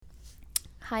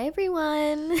Hi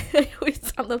everyone. I always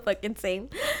sound the fucking same.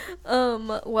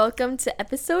 Welcome to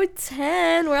episode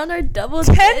 10. We're on our double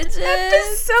 10th digits.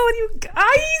 episode, you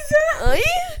guys.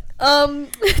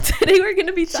 Today we're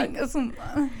gonna be talking.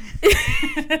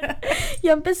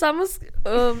 Ya empezamos.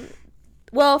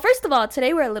 Well, first of all,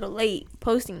 today we're a little late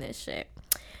posting this shit.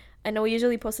 I know we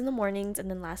usually post in the mornings, and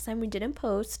then last time we didn't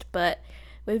post, but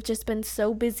we've just been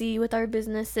so busy with our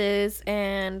businesses,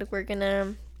 and we're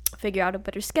gonna figure out a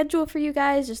better schedule for you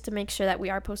guys just to make sure that we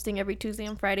are posting every Tuesday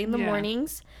and Friday in the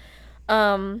mornings.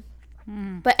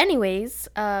 But anyways,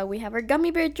 we have our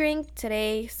gummy bear drink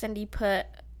today. Cindy put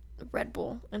Red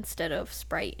Bull instead of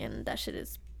Sprite, and that shit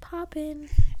is popping.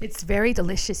 It's very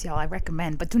delicious, y'all. I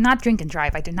recommend, but do not drink and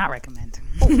drive. I do not recommend.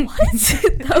 What?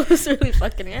 That was really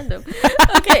fucking random.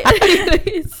 Okay,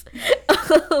 anyways.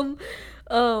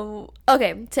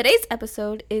 Okay, today's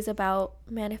episode is about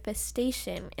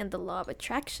manifestation and the law of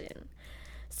attraction.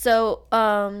 So,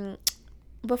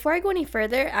 before I go any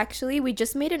further, actually, we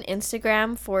just made an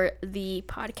Instagram for the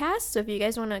podcast. So if you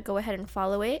guys want to go ahead and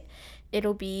follow it,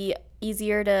 it'll be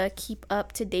easier to keep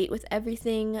up to date with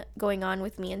everything going on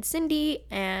with me and Cindy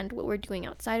and what we're doing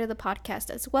outside of the podcast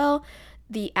as well.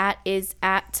 The @ is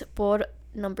 @por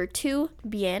number 2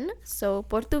 bien, so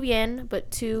por tu bien, but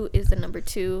 2 is the number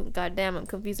 2. Goddamn, I'm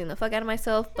confusing the fuck out of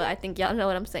myself, but I think y'all know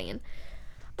what I'm saying.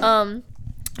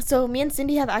 So me and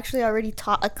Cindy have actually already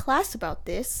taught a class about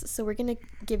this, so we're gonna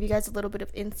give you guys a little bit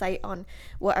of insight on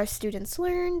what our students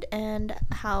learned and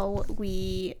how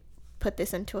we put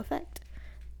this into effect.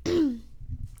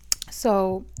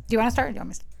 So, do you want to start? Or do you want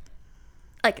me to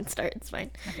I can start, it's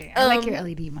fine. Okay, I like your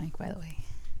LED mic, by the way.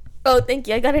 Oh, thank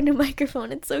you. I got a new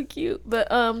microphone. It's so cute.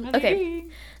 But okay.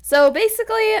 So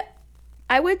basically,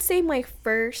 I would say my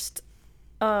first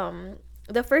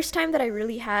the first time that I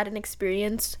really had an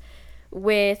experience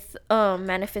with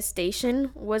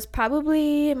manifestation was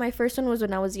probably, my first one was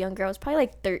when I was younger. I was probably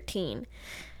like 13.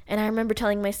 And I remember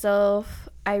telling myself,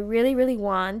 I really, really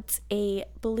want a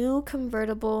blue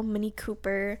convertible Mini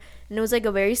Cooper. And it was like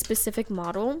a very specific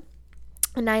model.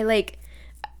 And I like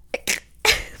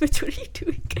Which, what are you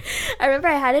doing? I remember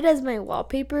I had it as my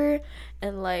wallpaper,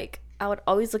 and like I would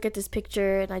always look at this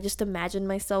picture and I just imagined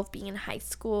myself being in high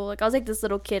school. Like I was like this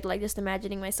little kid, like just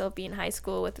imagining myself being in high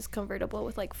school with this convertible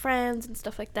with like friends and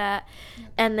stuff like that.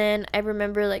 And then I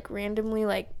remember like randomly,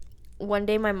 like one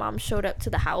day my mom showed up to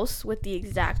the house with the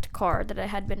exact car that I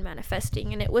had been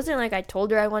manifesting. And it wasn't like I told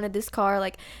her I wanted this car.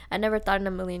 Like I never thought in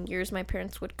a million years my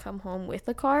parents would come home with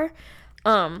a car.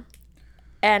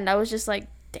 And I was just like,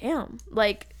 damn,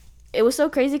 like it was so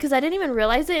crazy because I didn't even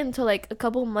realize it until like a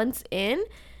couple months in.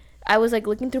 I was like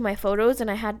looking through my photos and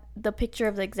I had the picture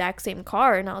of the exact same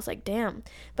car, and I was like, damn.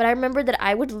 But I remember that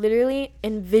I would literally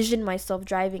envision myself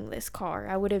driving this car.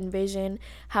 I would envision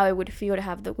how it would feel to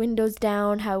have the windows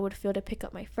down, how it would feel to pick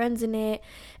up my friends in it.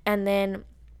 And then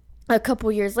a couple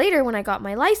years later, when I got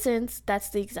my license, that's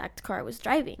the exact car I was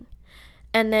driving.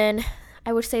 And then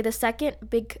I would say the second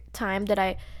big time that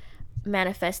I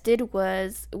manifested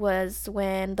was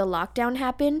when the lockdown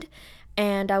happened,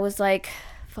 and I was like,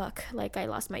 fuck, like I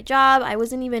lost my job.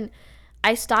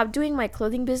 I stopped doing my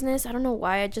clothing business. I don't know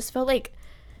why. I just felt like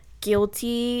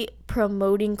guilty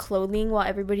promoting clothing while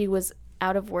everybody was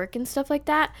out of work and stuff like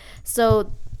that.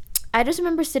 So I just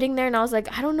remember sitting there and I was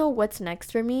like, I don't know what's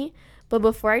next for me, but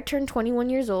before I turn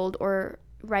 21 years old, or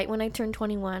right when I turn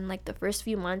 21, like the first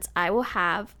few months, I will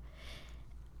have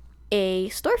a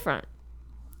storefront.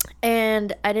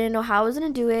 And I didn't know how I was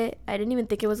gonna do it. I didn't even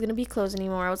think it was gonna be closed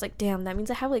anymore. I was like, damn, that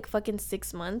means I have like fucking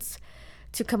 6 months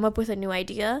to come up with a new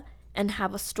idea and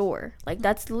have a store. Like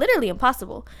that's literally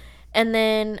impossible. And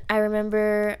then I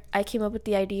remember I came up with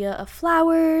the idea of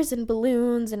flowers and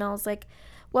balloons, and I was like,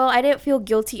 well, I didn't feel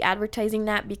guilty advertising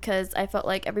that because I felt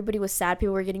like everybody was sad,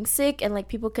 people were getting sick, and like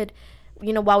people could,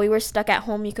 you know, while we were stuck at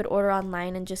home, you could order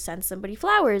online and just send somebody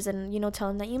flowers and, you know, tell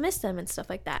them that you miss them and stuff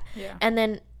like that. Yeah. And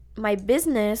then my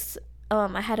business,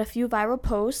 I had a few viral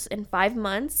posts in 5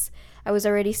 months. I was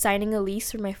already signing a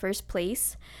lease for my first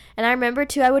place. And I remember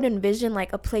too, I would envision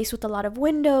like a place with a lot of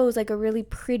windows, like a really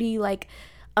pretty, like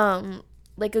a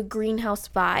greenhouse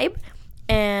vibe.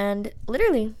 And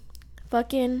literally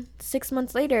fucking 6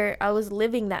 months later, I was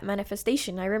living that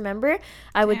manifestation. I remember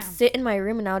I would sit in my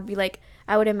room and I would be like,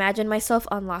 I would imagine myself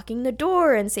unlocking the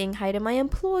door and saying hi to my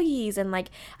employees. And like,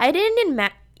 I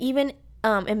didn't even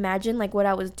imagine like what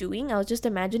I was doing. I was just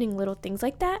imagining little things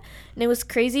like that. And it was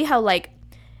crazy how, like,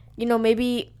 you know,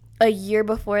 maybe a year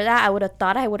before that I would have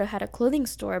thought I would have had a clothing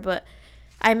store, but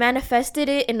I manifested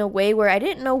it in a way where I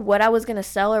didn't know what I was going to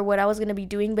sell or what I was going to be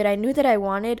doing, but I knew that I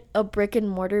wanted a brick and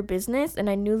mortar business, and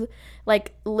I knew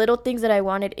like little things that I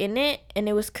wanted in it, and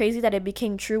it was crazy that it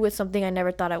became true with something I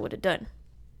never thought I would have done.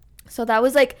 So that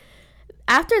was like,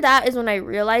 after that is when I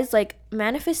realized like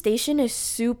manifestation is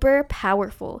super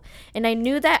powerful. And I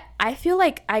knew that I feel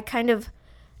like I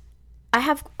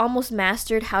have almost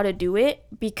mastered how to do it,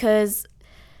 because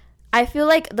I feel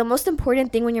like the most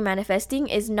important thing when you're manifesting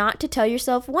is not to tell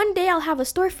yourself, one day I'll have a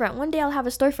storefront, one day I'll have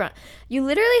a storefront. You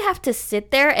literally have to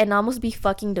sit there and almost be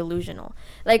fucking delusional.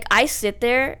 Like, I sit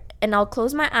there and I'll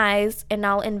close my eyes and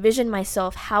I'll envision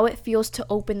myself how it feels to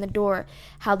open the door,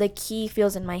 how the key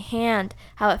feels in my hand,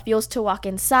 how it feels to walk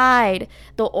inside,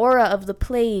 the aura of the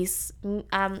place,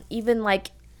 even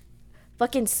like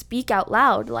fucking speak out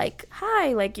loud, like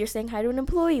hi, like you're saying hi to an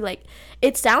employee. Like,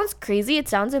 it sounds crazy, it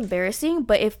sounds embarrassing,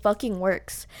 but it fucking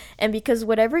works. And because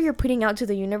whatever you're putting out to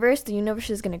the universe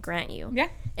is going to grant you. Yeah.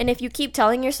 And if you keep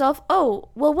telling yourself, oh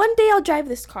well, one day I'll drive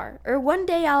this car, or one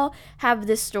day I'll have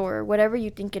this store, or whatever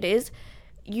you think it is,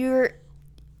 you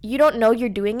don't know you're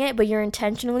doing it, but you're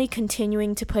intentionally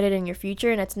continuing to put it in your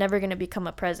future, and it's never going to become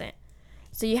a present.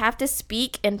 So you have to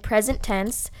speak in present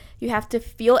tense. You have to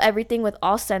feel everything with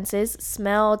all senses,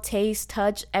 smell, taste,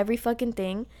 touch, every fucking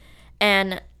thing.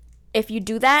 And if you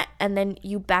do that and then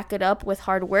you back it up with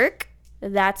hard work,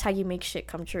 that's how you make shit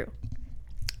come true.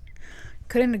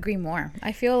 Couldn't agree more.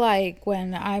 I feel like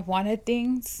when I've wanted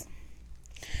things,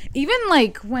 even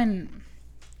like when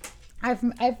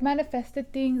I've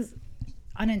manifested things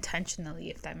unintentionally,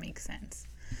 if that makes sense.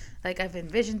 Like, I've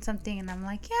envisioned something and I'm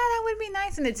like, yeah, that would be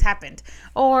nice, and it's happened.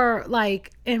 Or like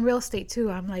in real estate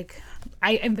too, I'm like,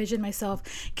 I envision myself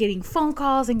getting phone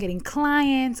calls and getting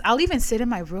clients. I'll even sit in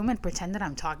my room and pretend that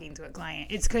I'm talking to a client.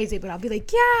 It's crazy, but I'll be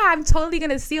like, yeah, I'm totally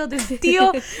gonna seal this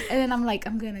deal. And then I'm like,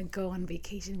 I'm gonna go on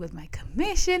vacation with my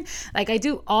commission. Like, I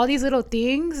do all these little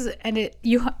things, and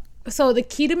so the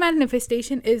key to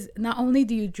manifestation is not only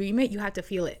do you dream it, you have to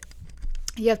feel it.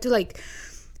 You have to like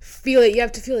feel it. You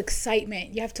have to feel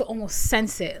excitement. You have to almost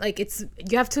sense it. Like,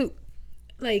 you have to,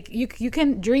 like, you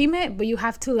can dream it, but you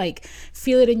have to like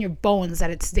feel it in your bones that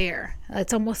it's there.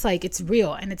 It's almost like it's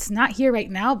real, and it's not here right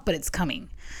now, but it's coming.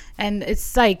 And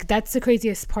it's like, that's the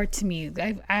craziest part to me.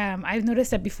 I've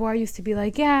noticed that before. I used to be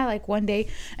like, yeah, like one day,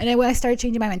 and then when I started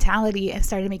changing my mentality and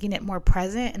started making it more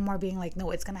present and more being like,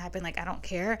 no, it's gonna happen, like, I don't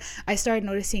care, I started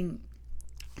noticing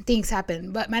things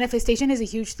happen. But manifestation is a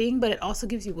huge thing, but it also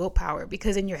gives you willpower,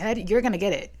 because in your head you're gonna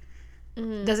get it.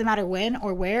 Doesn't matter when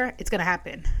or where, it's gonna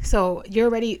happen. So you're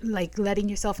already like letting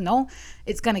yourself know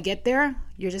it's gonna get there.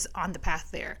 You're just on the path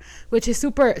there, which is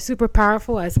super, super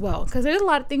powerful as well, because there's a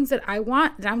lot of things that I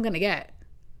want that I'm gonna get.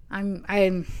 I'm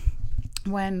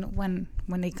when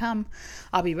they come,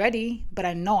 I'll be ready, but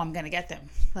I know I'm gonna get them.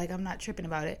 Like, I'm not tripping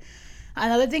about it.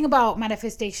 Another thing about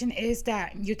manifestation is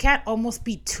that you can't almost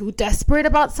be too desperate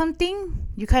about something.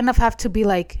 You kind of have to be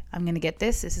like, I'm going to get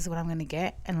this. This is what I'm going to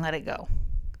get, and let it go.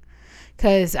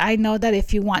 Because I know that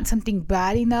if you want something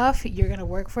bad enough, you're going to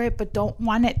work for it, but don't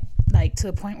want it like to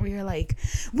the point where you're like,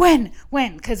 when,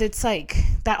 because it's like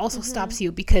that also stops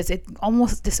you, because it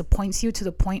almost disappoints you to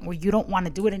the point where you don't want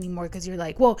to do it anymore, because you're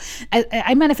like, well,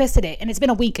 I manifested it and it's been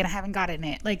a week and I haven't gotten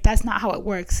it. Like, that's not how it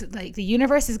works. Like, the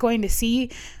universe is going to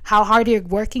see how hard you're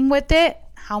working with it,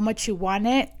 how much you want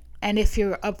it, and if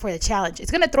you're up for the challenge. It's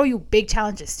going to throw you big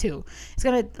challenges too. It's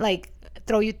going to like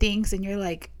throw you things and you're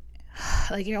like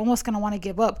you're almost gonna want to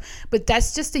give up, but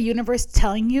that's just the universe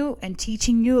telling you and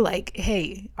teaching you, like,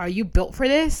 hey, are you built for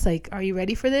this? Like, are you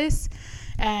ready for this?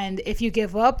 And if you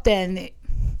give up, then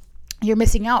you're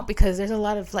missing out, because there's a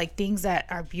lot of like things that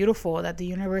are beautiful that the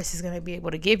universe is going to be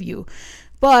able to give you.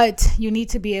 But you need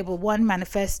to be able, one,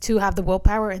 manifest, two, have the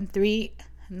willpower, and three,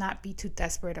 not be too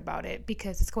desperate about it,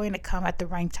 because it's going to come at the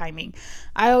right timing.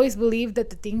 I always believe that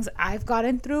the things I've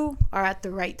gotten through are at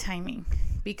the right timing,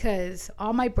 because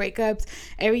all my breakups,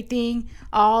 everything,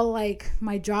 all like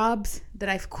my jobs that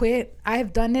I've quit,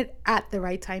 I've done it at the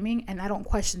right timing, and I don't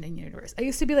question the universe. I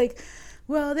used to be like,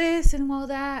 well, this and well,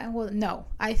 that, and well, no.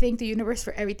 I thank the universe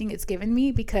for everything it's given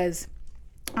me, because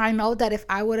I know that if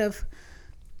I would have,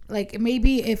 like,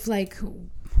 maybe if like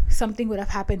something would have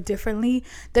happened differently,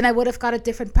 then I would have got a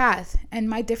different path, and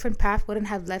my different path wouldn't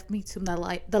have left me to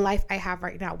the life I have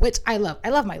right now, which I love. I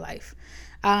love my life.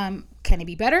 Can it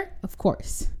be better? Of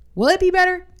course. Will it be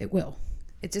better? It will.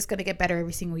 It's just going to get better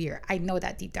every single year. I know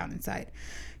that deep down inside,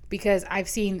 because I've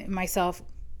seen myself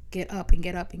get up and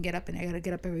get up and get up, and I gotta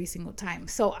get up every single time.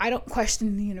 So I don't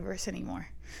question the universe anymore.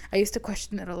 I used to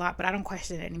question it a lot, but I don't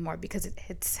question it anymore because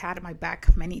it's had my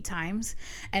back many times.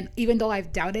 And even though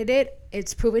I've doubted it,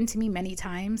 it's proven to me many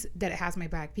times that it has my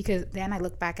back, because then I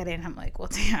look back at it and I'm like, well,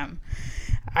 damn,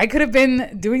 I could have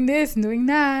been doing this and doing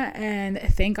that, and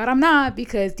thank God I'm not,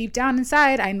 because deep down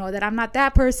inside I know that I'm not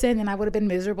that person, and I would have been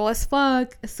miserable as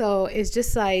fuck. So it's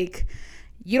just like,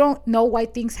 you don't know why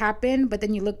things happen, but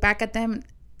then you look back at them,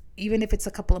 even if it's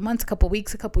a couple of months, a couple of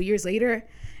weeks, a couple of years later,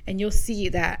 and you'll see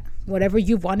that whatever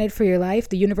you wanted for your life,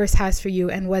 the universe has for you.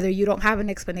 And whether you don't have an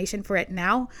explanation for it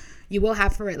now, you will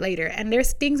have for it later. And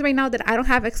there's things right now that I don't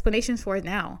have explanations for it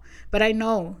now, but I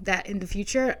know that in the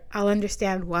future I'll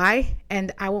understand why,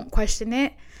 and I won't question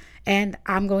it, and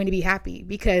I'm going to be happy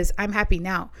because I'm happy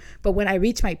now. But when I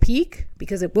reach my peak,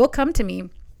 because it will come to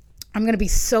me, I'm going to be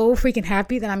so freaking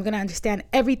happy that I'm going to understand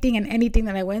everything and anything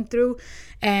that I went through.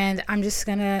 And I'm just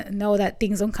going to know that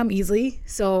things don't come easily.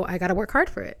 So I got to work hard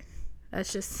for it.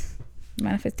 That's just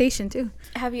manifestation too.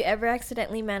 Have you ever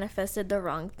accidentally manifested the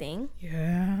wrong thing?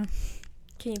 Yeah.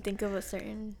 Can you think of a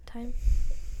certain time?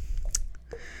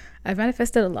 I've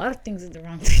manifested a lot of things at the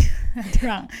wrong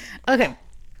thing. Okay.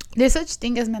 There's such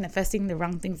thing as manifesting the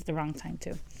wrong things at the wrong time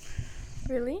too.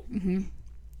 Really? Mm-hmm.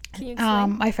 Can you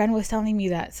explain? My friend was telling me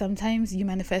that sometimes you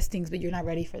manifest things, but you're not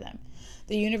ready for them.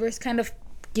 The universe kind of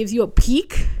gives you a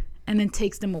peak and then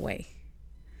takes them away.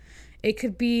 It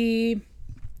could be...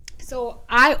 So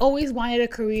I always wanted a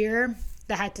career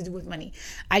that had to do with money.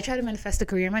 I tried to manifest a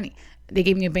career in money. They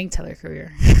gave me a bank teller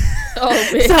career. Oh,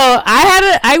 man. So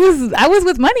I was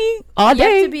with money all day.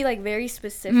 You have to be like very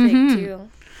specific too.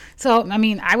 So, I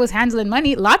mean, I was handling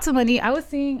money, lots of money.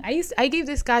 I gave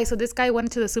this guy, so this guy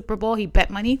went to the Super Bowl. He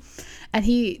bet money, and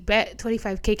he bet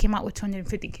 25K, came out with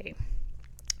 250K.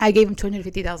 I gave him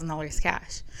 $250,000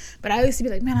 cash. But I used to be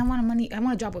like, man, I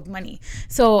want a job with money.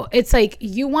 So it's like,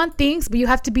 you want things, but you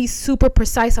have to be super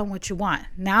precise on what you want.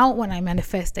 Now, when I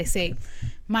manifest, I say,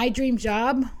 my dream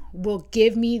job will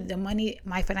give me the money,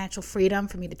 my financial freedom,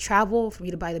 for me to travel, for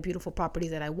me to buy the beautiful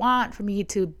properties that I want, for me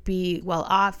to be well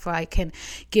off, for I can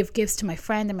give gifts to my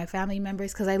friend and my family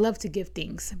members, because I love to give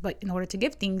things. But in order to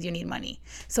give things, you need money.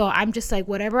 So I'm just like,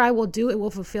 whatever I will do, it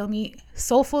will fulfill me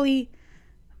soulfully,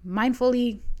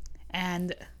 mindfully,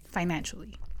 and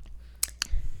financially.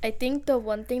 I think the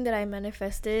one thing that I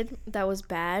manifested that was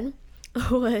bad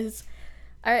was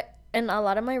in a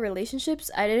lot of my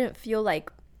relationships, I didn't feel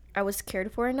like I was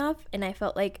cared for enough, and I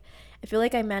feel like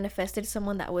I manifested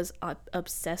someone that was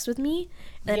obsessed with me,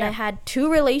 and I had 2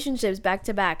 relationships back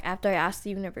to back after I asked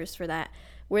the universe for that,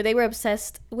 where they were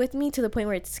obsessed with me to the point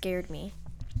where it scared me.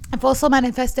 I've also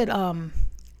manifested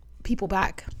people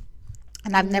back,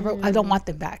 and I don't want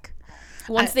them back.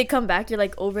 Once they come back, you're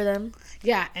like over them.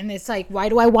 Yeah, and it's like, why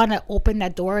do I want to open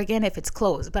that door again if it's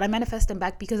closed? But I manifest them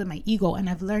back because of my ego, and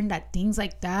I've learned that things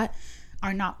like that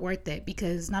are not worth it,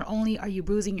 because not only are you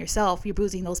bruising yourself, you're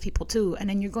bruising those people too, and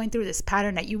then you're going through this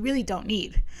pattern that you really don't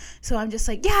need. So I'm just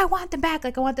like, yeah, I want them back.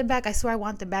 I swear I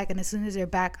want them back. And as soon as they're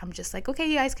back, I'm just like, okay,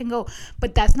 you guys can go.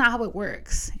 But that's not how it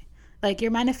works. Like,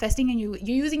 you're manifesting, and you're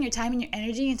using your time and your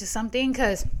energy into something,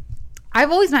 because I've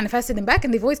always manifested them back,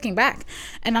 and they've always came back.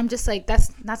 And I'm just like,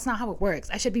 that's not how it works.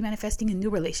 I should be manifesting a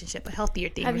new relationship, a healthier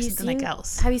thing, or something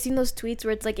else. Have you seen those tweets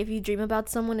where it's like, if you dream about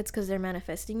someone, it's because they're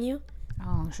manifesting you?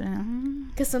 Oh, shit.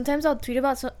 Because sometimes I'll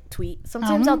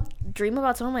Sometimes I'll dream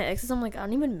about some of my exes. I'm like, I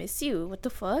don't even miss you. What the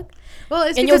fuck? Well,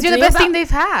 it's because you're the best thing they've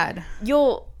had.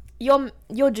 You'll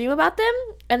dream about them,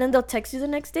 and then they'll text you the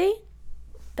next day.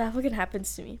 That fucking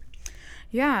happens to me.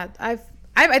 Yeah, I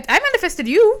manifested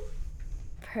you.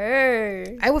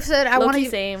 I said I want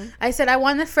same. I said I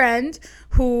want a friend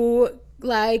who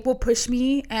like will push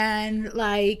me and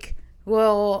like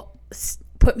will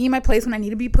put me in my place when I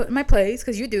need to be put in my place,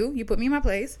 because you put me in my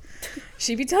place.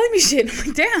 She be telling me shit. I'm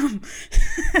like, damn.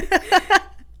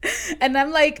 And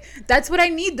I'm like, that's what I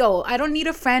need though. I don't need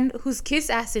a friend who's kiss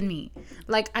assing me.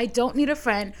 Like, I don't need a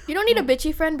friend. You don't need a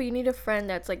bitchy friend, but you need a friend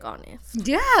that's like honest.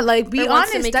 Yeah, like, be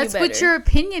honest. That's what your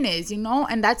opinion is, you know?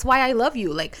 And that's why I love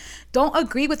you. Like, don't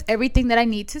agree with everything that I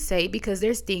need to say, because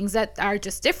there's things that are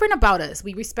just different about us.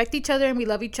 We respect each other and we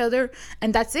love each other,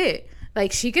 and that's it.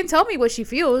 Like, she can tell me what she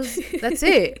feels. That's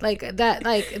it. Like,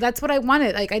 that's what I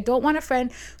wanted. Like, I don't want a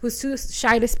friend who's too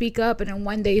shy to speak up, and then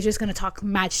one day is just going to talk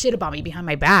mad shit about me behind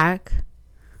my back.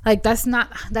 Like, that's not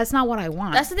what I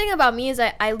want. That's the thing about me, is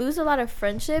I lose a lot of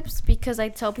friendships because I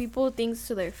tell people things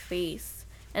to their face,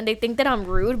 and they think that I'm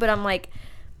rude, but I'm like,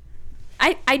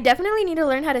 I definitely need to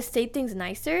learn how to say things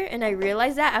nicer, and I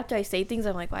realize that after I say things,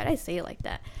 I'm like, why did I say it like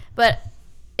that? But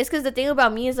it's because the thing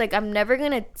about me is, like, I'm never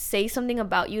going to say something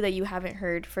about you that you haven't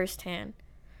heard firsthand.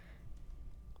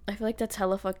 I feel like that's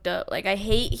hella fucked up. Like, I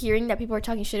hate hearing that people are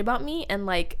talking shit about me, and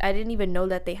like I didn't even know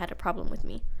that they had a problem with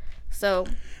me. So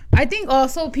I think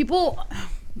also people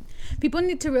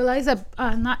need to realize that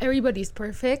not everybody's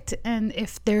perfect, and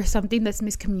if there's something that's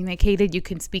miscommunicated, you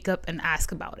can speak up and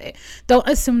ask about it. Don't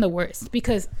assume the worst,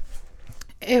 because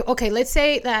okay, let's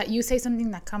say that you say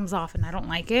something that comes off and I don't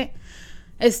like it.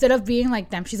 Instead of being like,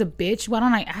 damn, she's a bitch, why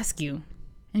don't I ask you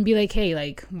and be like, hey,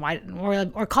 like, why,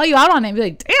 or call you out on it and be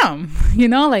like, damn, you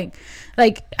know, like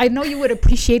I know you would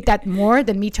appreciate that more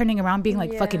than me turning around being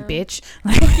like, fucking bitch,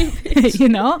 like, you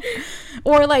know,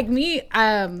 or like me,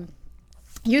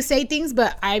 you say things,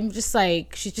 but I'm just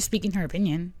like, she's just speaking her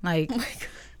opinion, like,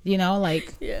 you know,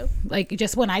 like, like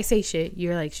just when I say shit,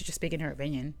 you're like, she's just speaking her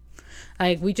opinion.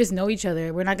 Like, we just know each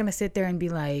other. We're not gonna sit there and be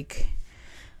like,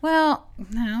 well,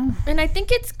 no. And I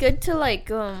think it's good to like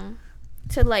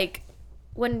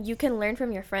when you can learn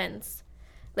from your friends.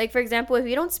 Like, for example, if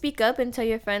you don't speak up and tell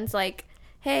your friends like,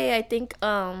 hey, I think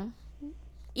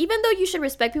even though you should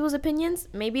respect people's opinions,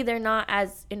 maybe they're not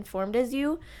as informed as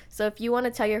you. So if you want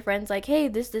to tell your friends like, hey,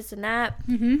 this and that,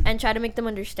 and try to make them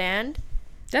understand,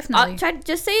 definitely try to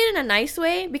just say it in a nice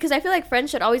way, because I feel like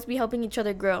friends should always be helping each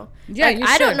other grow. Yeah, like,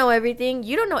 I don't know everything,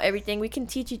 you don't know everything, we can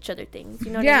teach each other things,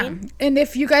 you know what I mean? And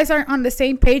if you guys aren't on the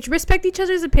same page, respect each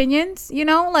other's opinions, you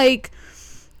know, like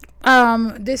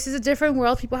this is a different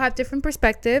world, people have different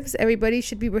perspectives, everybody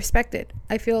should be respected.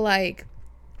 I feel like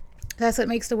that's what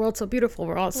makes the world so beautiful.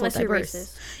 We're all so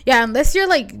diverse. Yeah, unless you're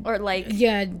like, or like,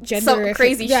 gender, some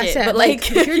crazy shit. But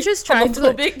like, if you're just trying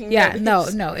to,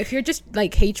 no. If you're just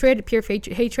like pure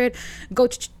hatred, go.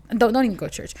 Don't even go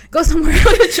to church. Go somewhere.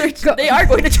 Go to church. They are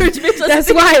going to church. Bitch.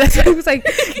 That's why I was like,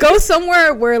 go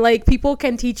somewhere where like people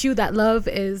can teach you that love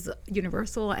is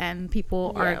universal and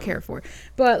people are cared for.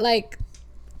 But like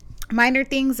minor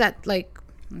things that like,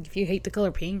 if you hate the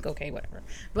color pink, okay, whatever.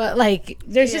 But like,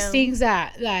 there's just things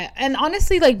that, and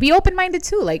honestly, like, be open-minded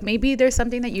too. Like, maybe there's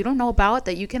something that you don't know about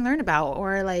that you can learn about,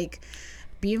 or like,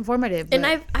 be informative. And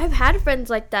I've had friends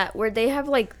like that where they have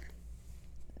like,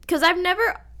 because I've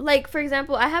never, like, for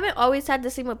example, I haven't always had the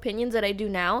same opinions that I do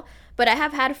now, but I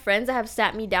have had friends that have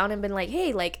sat me down and been like,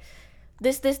 hey, like,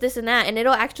 this and that, and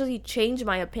it'll actually change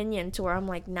my opinion to where I'm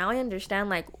like, now I understand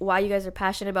like why you guys are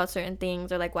passionate about certain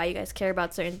things, or like why you guys care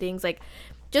about certain things. Like,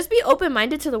 just be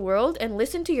open-minded to the world and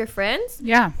listen to your friends.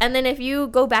 Yeah. And then if you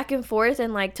go back and forth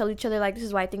and like tell each other like, this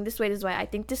is why I think this way, this is why I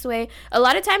think this way, a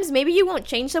lot of times maybe you won't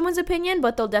change someone's opinion,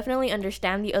 but they'll definitely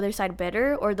understand the other side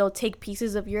better, or they'll take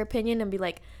pieces of your opinion and be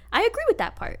like, I agree with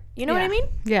that part. You know what I mean?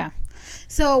 Yeah.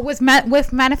 So with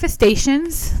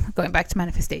manifestations, going back to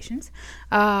manifestations,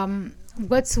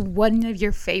 what's one of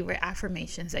your favorite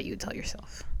affirmations that you tell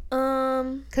yourself?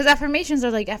 Because affirmations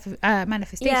are like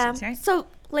manifestations, right? So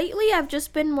lately I've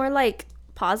just been more like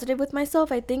positive with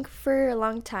myself. I think for a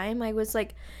long time I was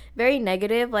like very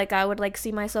negative. Like, I would like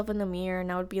see myself in the mirror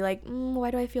and I would be like,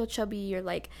 why do I feel chubby, or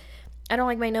like, I don't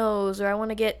like my nose, or I want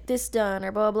to get this done,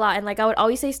 or blah blah blah. And like, I would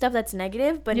always say stuff that's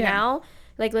negative. But now,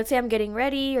 like, let's say I'm getting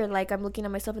ready, or like I'm looking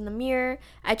at myself in the mirror,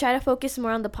 I try to focus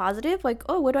more on the positive. Like,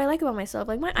 oh, what do I like about myself?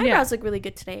 Like, my eyebrows look really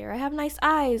good today, or I have nice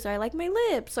eyes, or I like my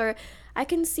lips, or I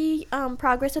can see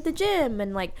progress at the gym.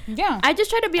 And like, I just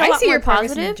try to be a lot more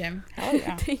positive. In the gym. Hell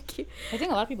yeah. Thank you. I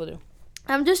think a lot of people do.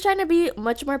 I'm just trying to be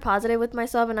much more positive with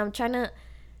myself, and I'm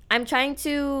trying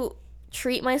to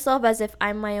treat myself as if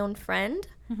I'm my own friend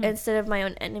instead of my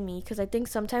own enemy, because I think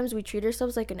sometimes we treat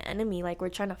ourselves like an enemy, like we're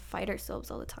trying to fight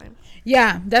ourselves all the time.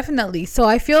 Yeah, definitely. So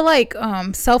I feel like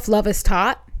self-love is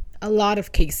taught a lot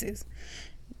of cases,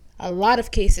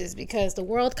 because the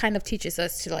world kind of teaches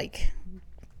us to like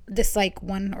dislike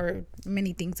one or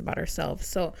many things about ourselves.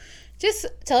 So just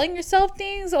telling yourself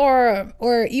things,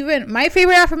 or even my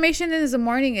favorite affirmation in the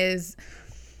morning is,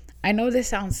 I know this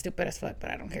sounds stupid as fuck, but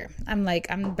I don't care. I'm like,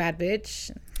 I'm a bad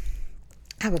bitch.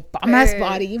 I have a bomb ass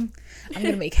body. I'm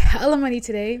gonna make hella money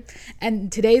today,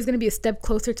 and today is gonna be a step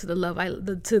closer to the love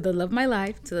of my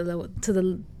life, to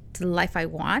the life I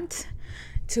want,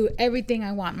 to everything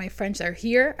I want. My friends are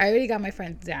here. I already got my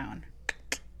friends down,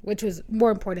 which was more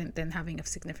important than having a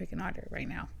significant other right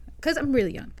now, because I'm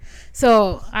really young.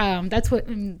 So that's what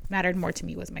mattered more to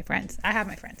me, was my friends. I have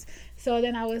my friends. So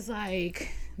then I was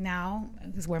like, now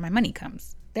is where my money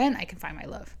comes. Then I can find my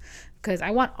love, because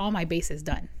I want all my bases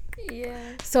done.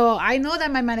 Yeah. So I know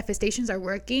that my manifestations are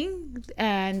working,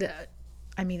 and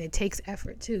I mean, it takes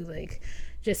effort too. Like,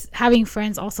 just having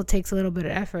friends also takes a little bit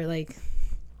of effort, like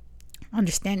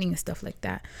understanding and stuff like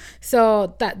that.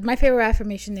 So that my favorite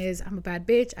affirmation is, I'm a bad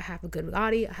bitch. I have a good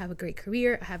body. I have a great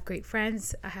career. I have great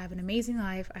friends. I have an amazing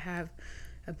life. I have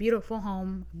a beautiful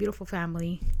home, a beautiful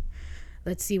family.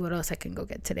 let's see what else I can go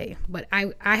get today. But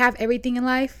I have everything in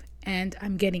life, and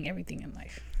I'm getting everything in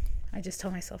life. I just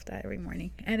tell myself that every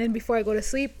morning. And then before I go to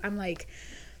sleep, I'm like,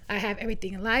 I have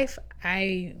everything in life.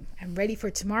 I am ready for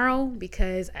tomorrow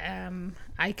because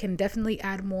I can definitely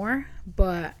add more,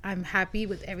 but I'm happy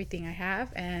with everything I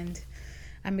have, and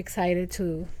I'm excited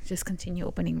to just continue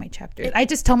opening my chapters. I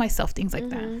just tell myself things like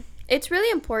that. It's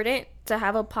really important to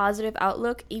have a positive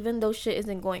outlook even though shit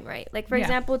isn't going right. Like, for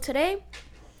example, today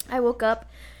I woke up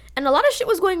and a lot of shit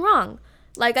was going wrong.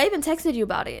 Like, I even texted you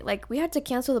about it. Like, we had to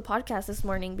cancel the podcast this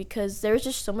morning because there was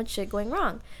just so much shit going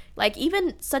wrong. Like,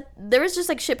 there was just,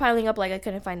 like, shit piling up. Like, I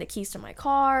couldn't find the keys to my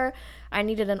car. I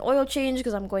needed an oil change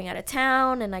because I'm going out of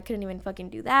town, and I couldn't even fucking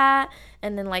do that.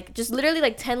 And then, like, just literally,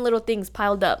 like, 10 little things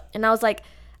piled up. And I was like,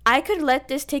 I could let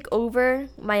this take over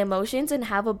my emotions and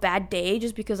have a bad day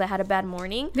just because I had a bad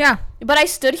morning. Yeah. But I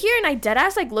stood here and I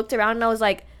deadass, like, looked around and I was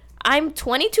like, I'm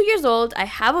 22 years old. I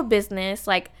have a business.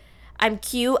 Like, I'm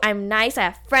cute, I'm nice, I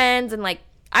have friends, and, like,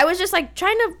 I was just, like,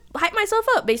 trying to hype myself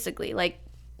up, basically, like,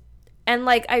 and,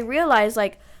 like, I realized,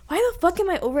 like, why the fuck am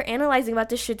I overanalyzing about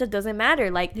this shit that doesn't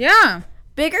matter? Like,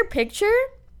 bigger picture,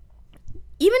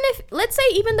 let's say,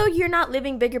 even though you're not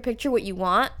living bigger picture what you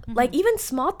want, like, even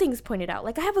small things pointed out,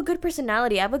 like, I have a good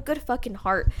personality, I have a good fucking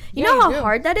heart, you know how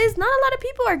hard that is? Not a lot of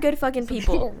people are good fucking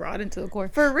people. Rot into the core.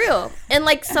 For real. And,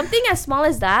 like, something as small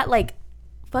as that, like,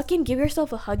 fucking give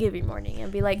yourself a hug every morning and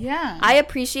be like, I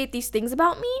appreciate these things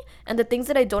about me, and the things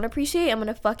that I don't appreciate, I'm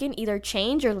gonna fucking either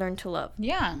change or learn to love.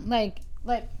 Yeah, like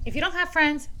if you don't have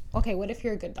friends, okay, what if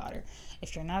you're a good daughter?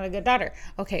 If you're not a good daughter,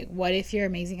 okay, what if you're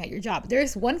amazing at your job?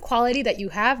 There's one quality that you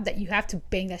have to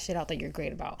bang that shit out that you're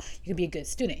great about. You could be a good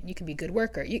student. You could be a good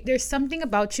worker. There's something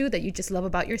about you that you just love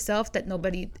about yourself that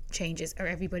nobody changes or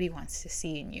everybody wants to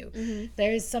see in you.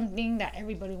 There's something that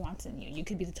everybody wants in you. You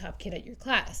could be the top kid at your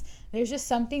class. There's just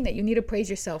something that you need to praise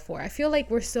yourself for. I feel like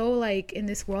we're so, like, in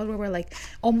this world where we're, like,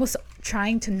 almost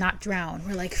trying to not drown.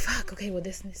 We're like, fuck, okay, well,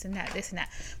 this and that,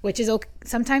 which is okay.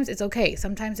 Sometimes it's okay.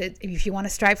 Sometimes if you want to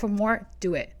strive for more,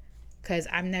 do it. Because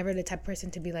I'm never the type of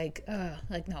person to be like,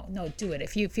 no, do it.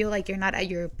 If you feel like you're not at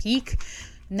your peak,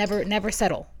 never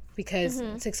settle. Because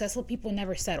successful people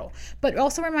never settle. But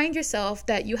also remind yourself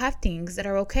that you have things that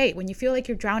are okay. When you feel like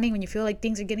you're drowning, when you feel like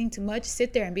things are getting too much,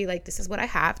 sit there and be like, this is what I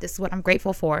have. This is what I'm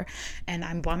grateful for. And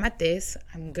I'm bomb at this.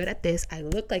 I'm good at this. I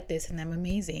look like this and I'm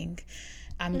amazing.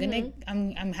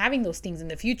 I'm having those things in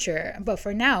the future. But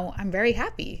for now, I'm very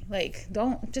happy. Like,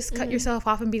 don't just cut yourself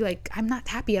off and be like, I'm not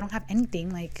happy. I don't have anything.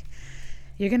 Like,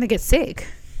 you're going to get sick.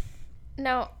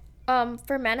 Now,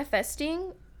 for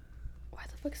manifesting, why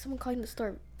the fuck is someone calling the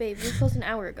store? Babe, we closed an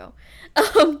hour ago.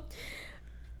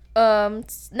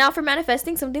 Now for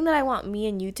manifesting, something that I want me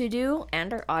and you to do,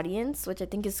 and our audience, which I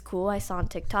think is cool, I saw on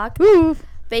TikTok.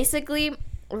 Basically,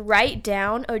 write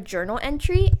down a journal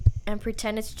entry and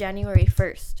pretend it's January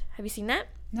 1st. Have you seen that?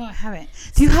 No, I haven't.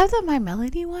 Do you have the My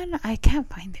Melody one? I can't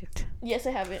find it. Yes,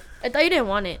 I have it. I thought you didn't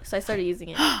want it, so I started using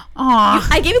it. Aww.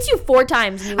 I gave it to you 4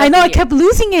 times. And you I know, I kept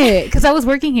losing it because I was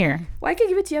working here. Why can't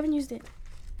I give it to you? I haven't used it.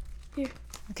 Here.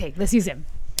 Okay, let's use it.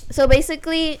 So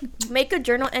basically, make a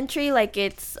journal entry like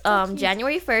it's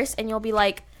January 1st, and you'll be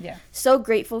like, so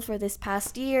grateful for this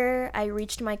past year. I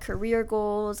reached my career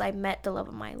goals. I met the love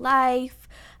of my life.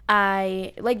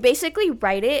 I, like, basically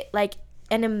write it, like,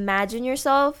 and imagine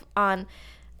yourself on,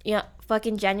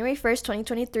 fucking January 1st,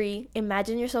 2023.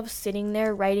 Imagine yourself sitting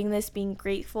there writing this, being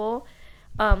grateful.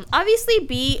 Obviously,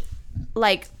 be,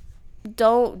 like,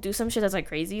 don't do some shit that's, like,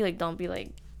 crazy. Like, don't be, like,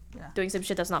 doing some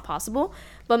shit that's not possible,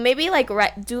 but maybe like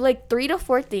do like 3 to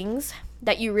 4 things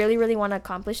that you really, really want to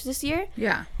accomplish this year,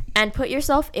 and put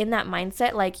yourself in that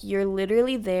mindset, like you're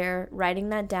literally there writing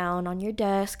that down on your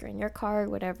desk or in your car or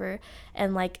whatever,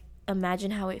 and like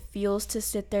imagine how it feels to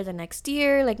sit there the next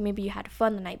year. Like maybe you had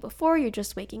fun the night before, you're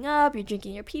just waking up, you're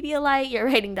drinking your Pedialyte, you're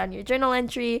writing down your journal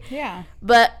entry,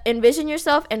 but envision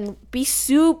yourself and be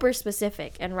super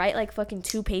specific and write like fucking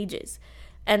 2 pages,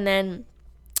 and then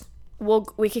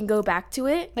we can go back to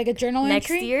it like a journal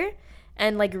next entry? year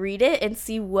and like read it and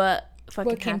see what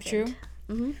fucking came happened.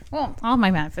 True. Well, all my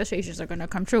manifestations are gonna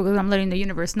come true because I'm letting the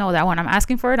universe know that when I'm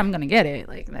asking for it, I'm gonna get it.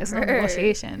 Like there's no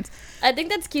negotiations. I think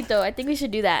that's cute though. I think we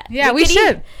should do that. Yeah, we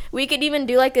should. We could even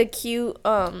do like a cute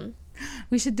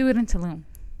we should do it in Tulum.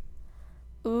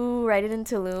 Ooh, write it in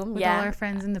Tulum. With all our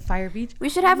friends in the Fire Beach. We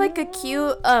should have like a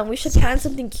cute we should plan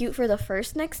something cute for the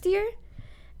 1st next year,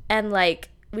 and like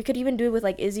we could even do it with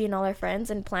like Izzy and all our friends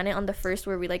and plan it on the 1st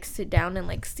where we like sit down and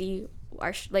like see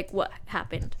like what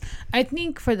happened? I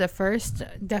think for the first,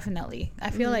 definitely. I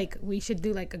feel like we should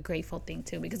do like a grateful thing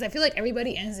too, because I feel like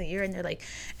everybody ends the year and they're like,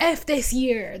 F this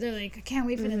year. They're like, I can't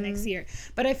wait for the next year.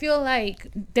 But I feel like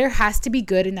there has to be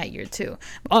good in that year too.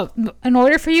 In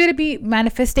order for you to be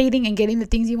manifesting and getting the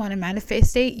things you want to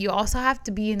manifestate, you also have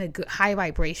to be in a good high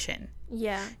vibration.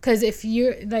 Yeah. Because if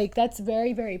you're like, that's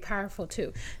very, very powerful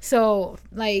too. So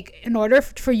like, in order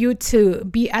for you to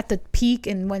be at the peak,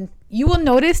 and when you will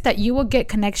notice that you will get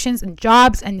connections and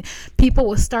jobs, and people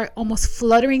will start almost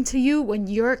fluttering to you when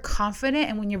you're confident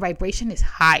and when your vibration is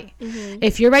high.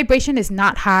 If your vibration is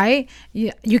not high,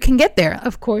 you can get there.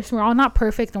 Of course, we're all not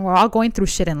perfect and we're all going through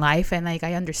shit in life, and like,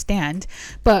 I understand,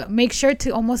 but make sure to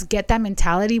almost get that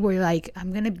mentality where you're like,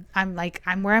 I'm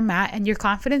where I'm at, and your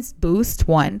confidence boosts.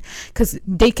 One, because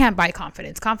they can't buy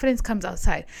confidence comes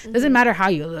outside. Doesn't matter how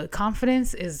you look,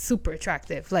 confidence is super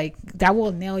attractive. Like, that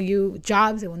will nail you.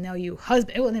 Jobs, it will nail you.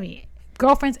 Husband, it will nail you.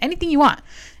 Girlfriends, anything you want,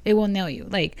 it will nail you.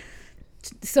 Like,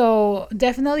 so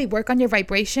definitely work on your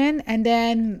vibration, and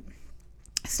then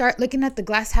start looking at the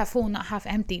glass half full, not half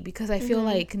empty, because I feel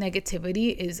like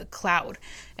negativity is a cloud,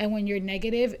 and when you're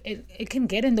negative, it can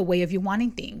get in the way of you wanting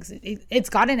things.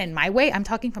 It's gotten in my way. I'm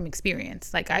talking from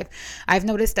experience. Like, I've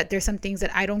noticed that there's some things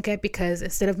that I don't get, because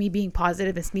instead of me being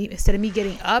positive, instead of me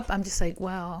getting up, I'm just like,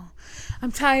 well,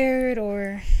 I'm tired,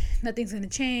 or nothing's gonna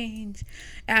change.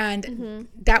 And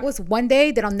that was one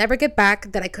day that I'll never get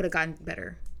back, that I could have gotten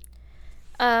better.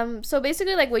 So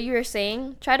basically, like what you were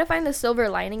saying, try to find the silver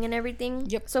lining in everything.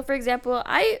 Yep. So for example,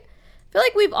 I feel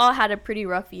like we've all had a pretty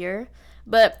rough year,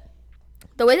 but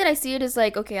the way that I see it is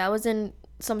like, okay, I was in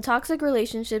some toxic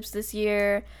relationships this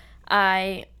year.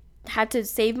 I had to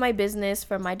save my business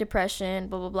from my depression,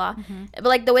 blah, blah, blah. But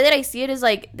like the way that I see it is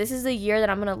like, this is the year that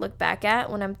I'm going to look back at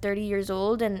when I'm 30 years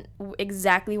old and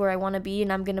exactly where I want to be.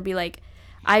 And I'm going to be like,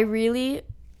 I really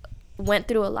went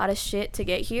through a lot of shit to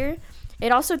get here.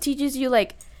 It also teaches you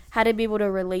like how to be able to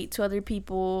relate to other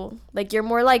people. Like, you're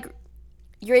more like,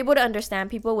 you're able to understand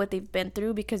people, what they've been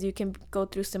through, because you can go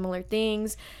through similar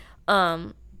things.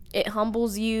 It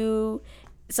humbles you.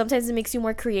 Sometimes it makes you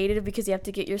more creative, because you have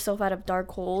to get yourself out of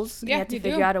dark holes. You have to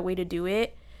figure out a way to do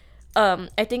it.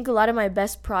 I think a lot of my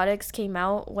best products came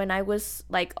out when I was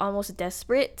like almost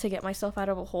desperate to get myself out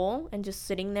of a hole, and just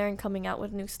sitting there and coming out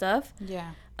with new stuff.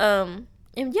 Yeah.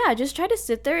 And yeah, just try to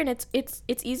sit there, and it's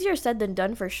easier said than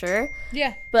done for sure.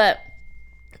 Yeah. But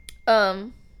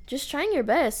just trying your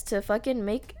best to fucking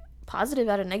make positive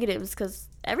out of negatives, because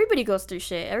everybody goes through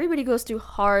shit. Everybody goes through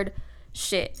hard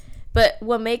shit. But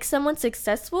what makes someone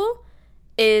successful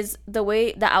is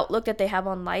the outlook that they have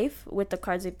on life with the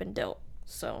cards they've been dealt.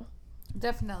 So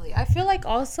definitely. I feel like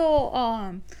also,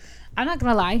 I'm not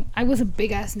gonna lie, I was a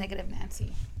big ass negative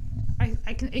Nancy.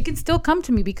 It can still come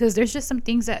to me, because there's just some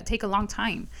things that take a long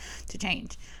time to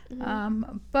change.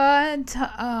 But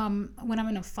when I'm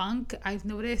in a funk, I've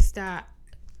noticed that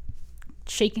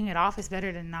shaking it off is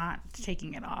better than not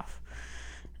shaking it off.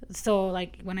 So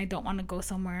like, when I don't want to go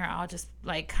somewhere, I'll just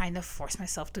like kind of force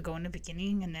myself to go in the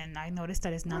beginning, and then I notice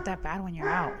that it's not that bad when you're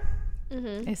out.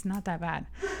 It's not that bad.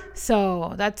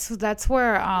 So that's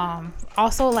where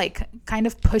also like kind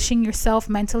of pushing yourself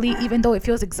mentally, even though it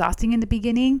feels exhausting in the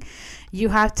beginning, you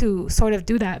have to sort of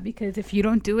do that, because if you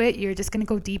don't do it, you're just gonna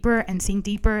go deeper and sink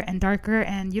deeper and darker,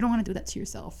 and you don't want to do that to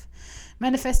yourself.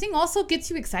 Manifesting also gets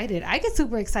you excited. I get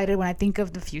super excited when I think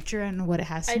of the future and what it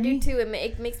has for me. I do too.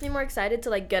 It makes me more excited to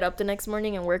like get up the next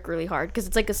morning and work really hard, because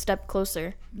it's like a step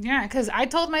closer. Yeah, because I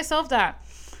told myself that.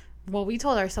 Well, we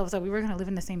told ourselves that we were going to live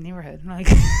in the same neighborhood. Like,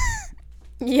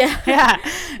 yeah.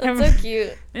 That's so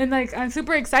cute. And like, I'm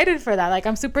super excited for that. Like,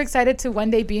 I'm super excited to one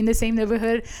day be in the same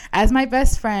neighborhood as my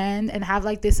best friend and have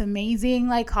like this amazing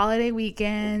like holiday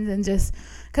weekend, and just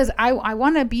because I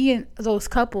want to be in those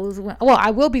couples.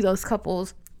 I will be those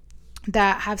couples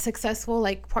that have successful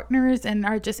like partners and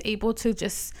are just able to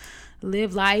just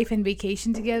live life and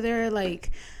vacation together.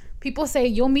 Like, people say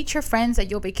you'll meet your friends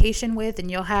that you'll vacation with and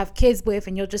you'll have kids with,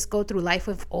 and you'll just go through life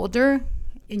with older,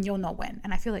 and you'll know when.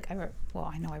 And I feel like I know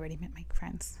I already met my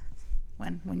friends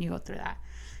when you go through that,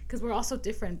 because we're all so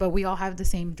different, but we all have the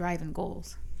same drive and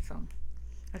goals. So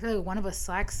I feel like one of us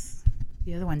slacks,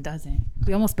 the other one doesn't.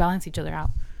 We almost balance each other out.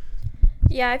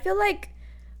 Yeah, I feel like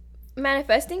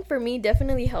manifesting for me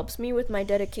definitely helps me with my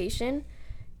dedication,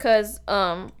 because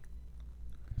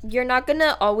you're not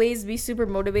gonna always be super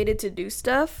motivated to do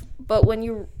stuff, but when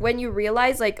you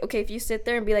realize like, okay, if you sit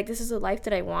there and be like, this is the life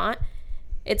that I want,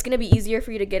 it's gonna be easier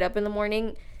for you to get up in the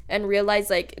morning and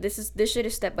realize like, this shit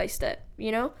is step by step,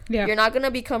 you know? Yeah. You're not gonna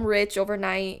become rich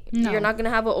overnight. No. You're not gonna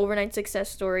have an overnight success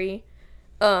story.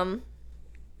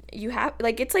 You have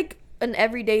like, it's like an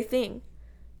everyday thing.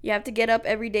 You have to get up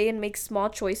every day and make small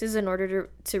choices in order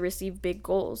to receive big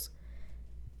goals.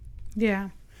 Yeah.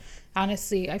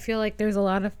 Honestly, I feel like there's a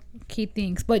lot of key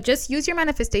things, but just use your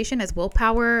manifestation as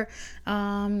willpower.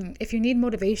 If you need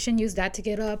motivation, use that to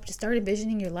get up. Just start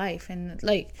envisioning your life. And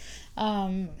like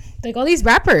all these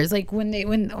rappers, like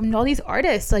when all these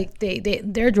artists, like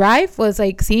their drive was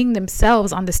like seeing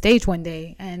themselves on the stage one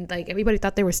day, and like everybody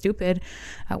thought they were stupid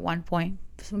at one point.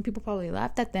 Some people probably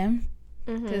laughed at them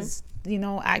because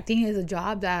acting is a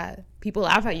job that people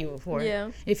laugh at you for. Yeah.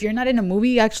 If you're not in a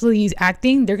movie actually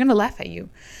acting, they're gonna laugh at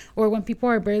you. Or when people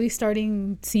are barely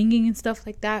starting singing and stuff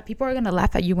like that, people are gonna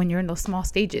laugh at you when you're in those small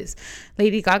stages.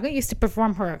 Lady Gaga used to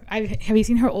perform have you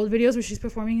seen her old videos where she's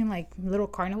performing in like little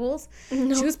carnivals?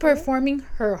 No. She was performing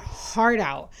her heart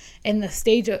out in the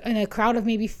stage in a crowd of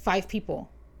maybe 5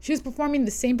 people. She was performing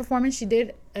the same performance she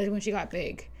did when she got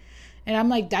big. And I'm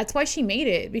like, that's why she made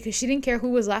it, because she didn't care who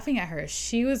was laughing at her.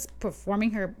 She was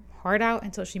performing her heart out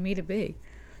until she made it big.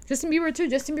 Justin Bieber too.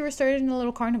 Justin Bieber started in a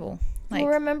little carnival. Well,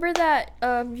 remember that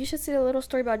you should say a little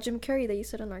story about Jim Carrey that you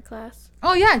said in our class.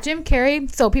 Oh yeah, Jim Carrey.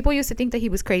 So people used to think that he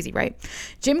was crazy, right?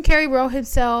 Jim Carrey wrote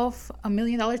himself $1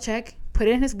 million check, put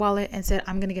it in his wallet, and said,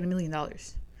 "I'm gonna get $1 million."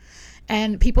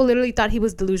 And people literally thought he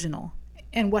was delusional.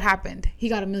 And what happened? He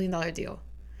got $1 million deal.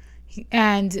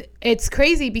 And it's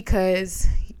crazy because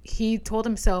he told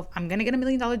himself, "I'm gonna get $1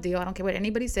 million deal. I don't care what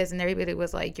anybody says." And everybody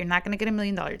was like, "You're not gonna get $1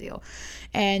 million deal."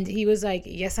 And he was like,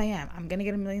 "Yes, I am. I'm gonna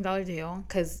get $1 million deal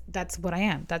because that's what I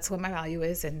am. That's what my value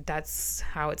is, and that's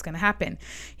how it's gonna happen."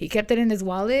 He kept it in his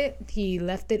wallet. He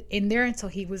left it in there until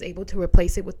he was able to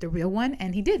replace it with the real one,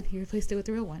 and he did. He replaced it with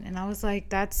the real one, and I was like,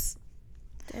 "That's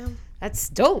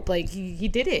dope." Like he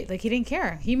did it. Like he didn't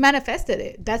care. He manifested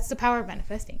it. That's the power of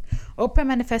manifesting. Oprah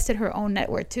manifested her own net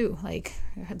worth too. Like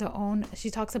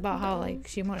she talks about how like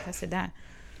she manifested that.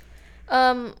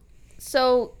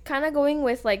 So kind of going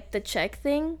with like the check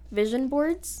thing, vision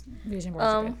boards.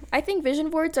 Are good. I think vision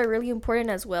boards are really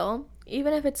important as well.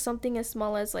 Even if it's something as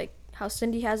small as like how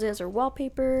Cindy has it as her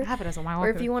wallpaper. I have it as a wallpaper. Or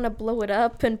if you want to blow it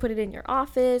up and put it in your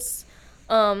office.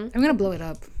 I'm gonna blow it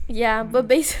up. Yeah, but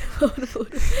basically,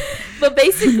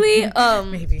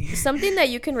 maybe something that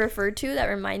you can refer to that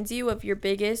reminds you of your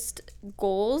biggest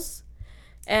goals,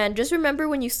 and just remember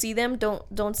when you see them,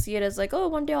 don't see it as like, oh,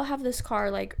 one day I'll have this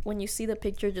car. Like when you see the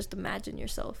picture, just imagine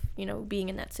yourself, being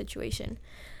in that situation.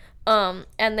 And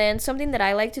then something that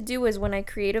I like to do is when I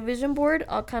create a vision board,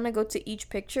 I'll kind of go to each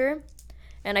picture,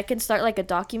 and I can start like a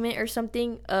document or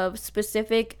something of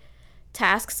specific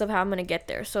tasks of how I'm gonna get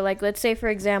there. So like, let's say for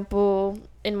example,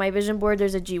 in my vision board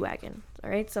there's a G-Wagon, all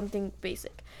right, something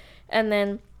basic. And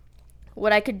then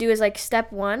what I could do is like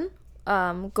step 1,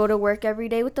 go to work every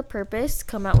day with a purpose,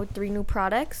 come out with 3 new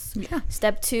products.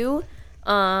 Step 2,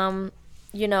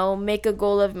 make a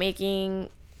goal of making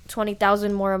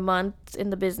 20,000 more a month in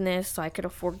the business so I could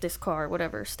afford this car,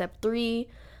 whatever. Step 3,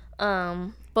 blah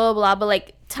blah blah, but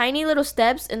like tiny little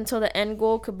steps until the end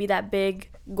goal could be that big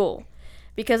goal.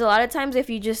 Because a lot of times if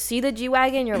you just see the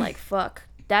G-Wagon, you're like, fuck,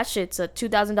 that shit's a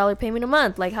 $2,000 payment a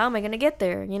month. Like, how am I going to get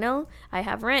there? I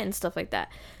have rent and stuff like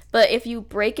that. But if you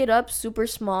break it up super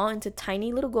small into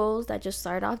tiny little goals that just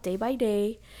start off day by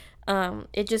day,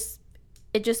 it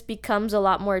just becomes a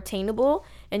lot more attainable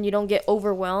and you don't get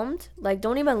overwhelmed. Like,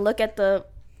 don't even look at the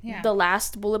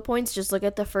last bullet points. Just look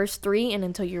at the first 3, and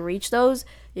until you reach those,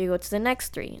 you go to the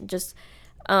next 3. And just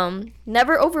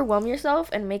never overwhelm yourself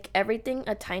and make everything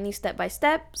a tiny step by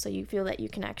step so you feel that you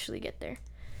can actually get there.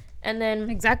 And then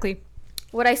exactly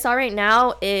what I saw right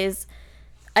now is,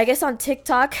 I guess on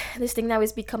TikTok, this thing that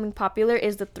was becoming popular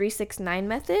is the 3-6-9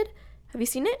 method. Have you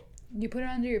seen it? You put it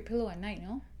under your pillow at night,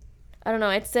 no? I don't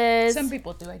know. It says some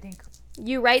people do, I think.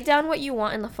 You write down what you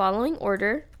want in the following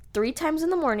order: 3 times in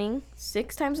the morning,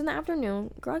 6 times in the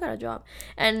afternoon, girl, I got a job,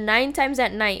 and 9 times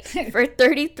at night for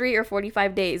 33 or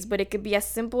 45 days. But it could be as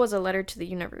simple as a letter to the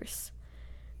universe.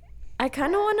 I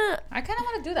kind of want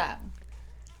to do that.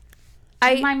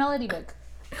 My melody book.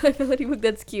 My melody book,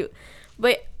 that's cute.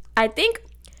 But I think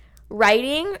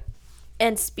writing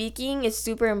and speaking is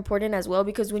super important as well,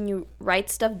 because when you write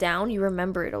stuff down, you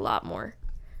remember it a lot more.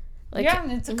 Like, yeah,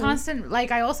 it's a constant,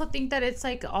 like, I also think that it's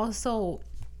like also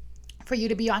for you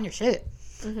to be on your shit.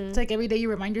 It's like every day you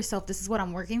remind yourself, this is what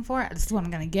I'm working for, this is what I'm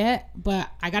gonna get, but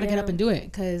I gotta get up and do it,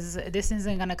 because this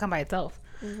isn't gonna come by itself.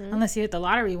 Unless you hit the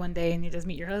lottery one day and you just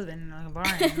meet your husband in a bar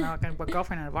and a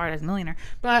girlfriend in a bar that's a millionaire.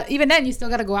 But even then, you still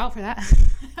gotta go out for that.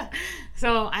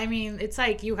 So I mean, it's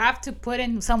like you have to put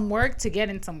in some work to get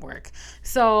in some work.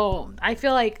 So I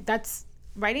feel like that's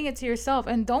writing it to yourself,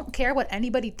 and don't care what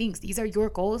anybody thinks. These are your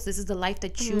goals. This is the life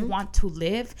that you want to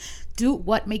live. Do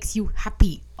what makes you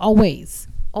happy. Always.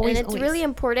 And it's really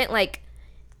important. Like,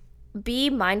 be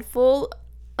mindful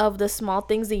of the small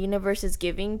things the universe is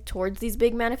giving towards these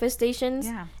big manifestations,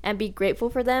 and be grateful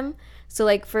for them. So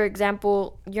like, for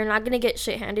example, you're not gonna get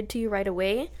shit handed to you right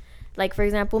away. Like, for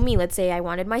example, me, let's say I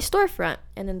wanted my storefront,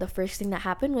 and then the first thing that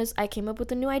happened was I came up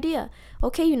with a new idea.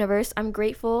 Okay, universe, I'm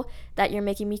grateful that you're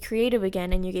making me creative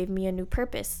again and you gave me a new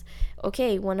purpose.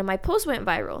 Okay, one of my posts went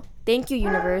viral. Thank you,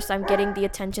 universe, I'm getting the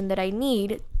attention that I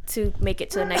need to make it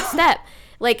to the next step.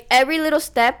 Like, every little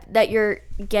step that you're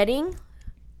getting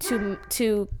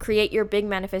to create your big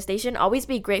manifestation, always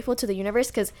be grateful to the universe,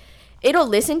 because it'll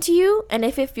listen to you. And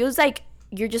if it feels like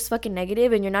you're just fucking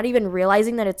negative and you're not even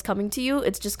realizing that it's coming to you,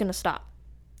 it's just gonna stop.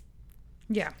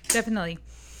 Yeah, definitely.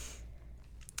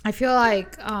 I feel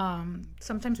like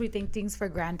sometimes we take things for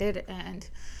granted, and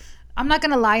I'm not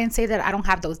gonna lie and say that I don't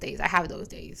have those days. I have those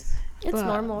days. It's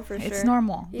normal, for sure. It's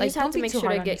normal. You just have to make sure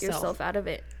to get yourself out of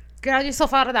it. Get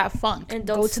yourself out of that funk, and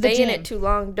don't stay in it too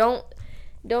long. Don't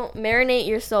marinate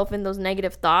yourself in those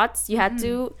negative thoughts. You had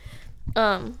to,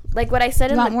 like what I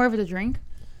said. You want more of the drink?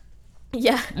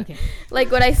 Yeah. Okay.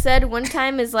 Like what I said one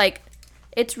time is like,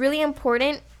 it's really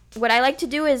important. What I like to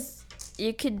do is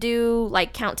you could do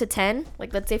like count to 10.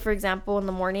 Like, let's say, for example, in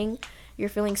the morning, you're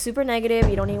feeling super negative.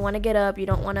 You don't even want to get up. You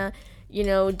don't want to,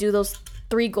 do those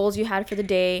 3 goals you had for the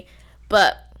day.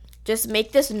 But just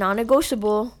make this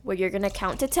non-negotiable where you're going to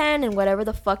count to 10, and whatever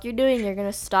the fuck you're doing, you're going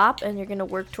to stop and you're going to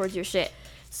work towards your shit.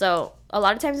 So a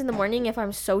lot of times in the morning, if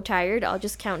I'm so tired, I'll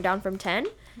just count down from 10.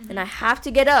 And I have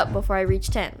to get up before I reach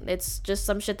 10. It's just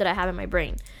some shit that I have in my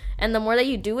brain. And the more that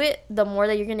you do it, the more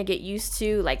that you're going to get used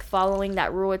to, like, following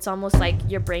that rule. It's almost like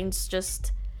your brain's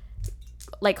just,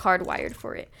 like, hardwired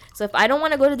for it. So if I don't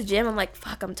want to go to the gym, I'm like,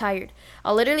 fuck, I'm tired.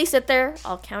 I'll literally sit there,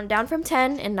 I'll count down from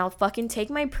 10, and I'll fucking take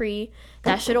my pre.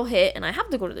 That shit'll hit, and I have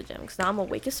to go to the gym because now I'm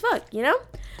awake as fuck,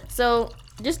 So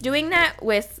just doing that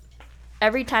with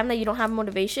every time that you don't have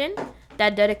motivation,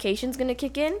 that dedication's going to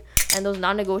kick in, and those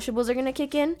non-negotiables are going to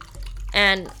kick in.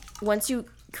 And once you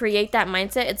create that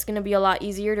mindset, it's going to be a lot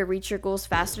easier to reach your goals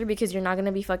faster, because you're not going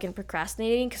to be fucking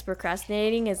procrastinating, because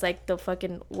procrastinating is like the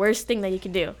fucking worst thing that you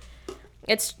can do.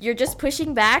 You're just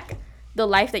pushing back the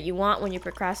life that you want when you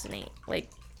procrastinate. Like,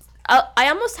 I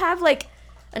almost have like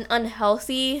an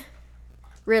unhealthy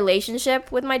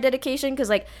relationship with my dedication, because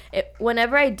like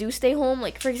whenever I do stay home,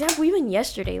 like for example even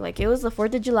yesterday, like it was the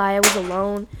 4th of July, I was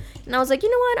alone, and I was like, you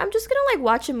know what, I'm just gonna like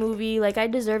watch a movie, like I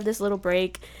deserve this little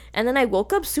break. And then I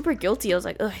woke up super guilty. I was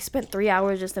like, ugh, I spent 3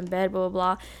 hours just in bed, blah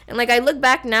blah blah. And like I look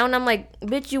back now and I'm like,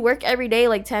 bitch, you work every day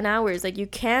like 10 hours. Like, you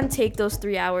can take those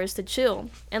 3 hours to chill.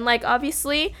 And like,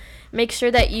 obviously make sure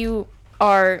that you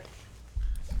are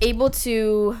able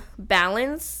to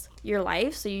balance your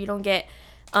life so you don't get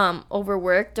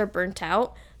overworked or burnt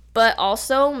out, but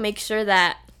also make sure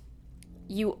that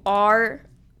you are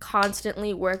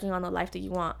constantly working on the life that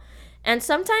you want. And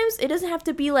sometimes it doesn't have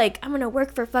to be like, I'm gonna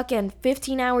work for fucking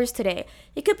 15 hours today.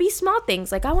 It could be small things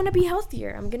like, I want to be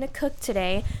healthier, I'm gonna cook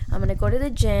today, I'm gonna go to the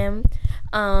gym,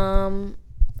 I'm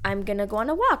gonna go on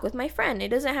a walk with my friend. It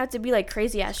doesn't have to be like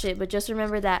crazy ass shit, but just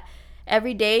remember that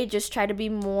every day, just try to be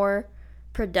more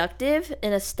productive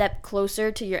and a step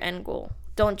closer to your end goal.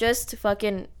 Don't just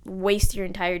fucking waste your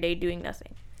entire day doing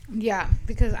nothing. Yeah,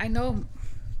 because I know,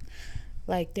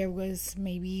 like, there was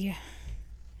maybe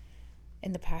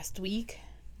in the past 2 weeks,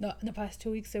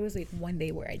 there was like one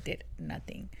day where I did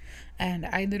nothing. And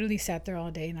I literally sat there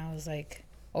all day and I was like,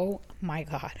 oh my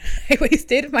God, I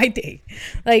wasted my day.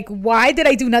 Like, why did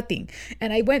I do nothing?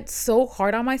 And I went so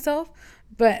hard on myself.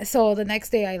 But so the next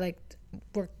day I like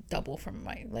worked double from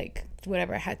my, like,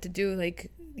 whatever I had to do.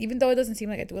 Like, even though it doesn't seem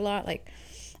like I do a lot, like,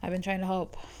 I've been trying to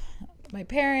help my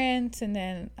parents, and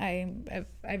then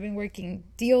I've been working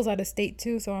deals out of state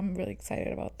too, so I'm really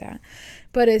excited about that.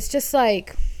 But it's just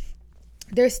like,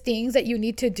 there's things that you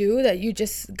need to do that you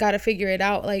just gotta figure it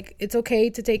out. Like, it's okay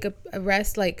to take a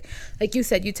rest. Like you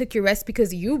said, you took your rest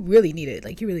because you really need it.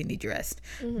 Like, you really need your rest.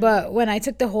 Mm-hmm. But when I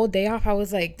took the whole day off, I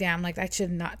was like, damn, like I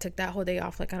should not took that whole day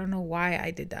off. Like, I don't know why I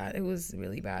did that. It was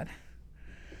really bad.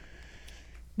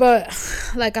 But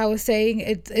like I was saying,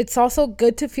 it's also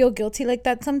good to feel guilty like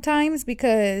that sometimes,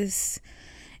 because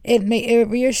it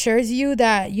reassures you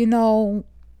that,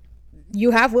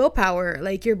 you have willpower.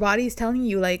 Like, your body's telling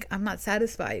you, like, I'm not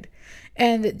satisfied.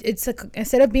 And it's like,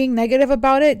 instead of being negative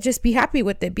about it, just be happy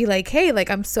with it. Be like, hey, like,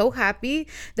 I'm so happy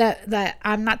that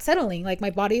I'm not settling. Like,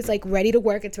 my body's like ready to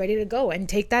work, it's ready to go, and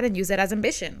take that and use it as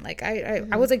ambition. Like,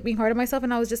 I was like being hard on myself,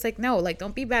 and I was just like, no, like,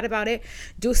 don't be bad about it,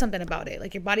 do something about it.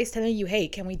 Like, your body's telling you, hey,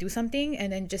 can we do something?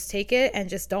 And then just take it and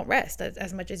just don't rest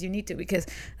as much as you need to, because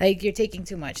like, you're taking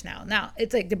too much now.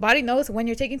 It's like the body knows when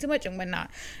you're taking too much and when not.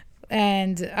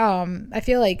 And I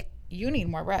feel like you need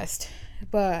more rest.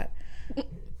 But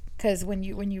Because when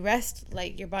you rest,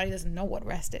 like, your body doesn't know what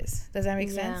rest is. Does that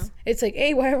make sense? It's like,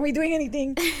 hey, why aren't we doing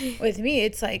anything? With me,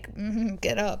 it's like,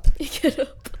 get up. Get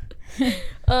up.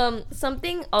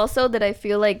 Something also that I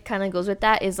feel like kind of goes with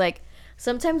that is like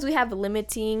sometimes we have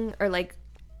limiting or like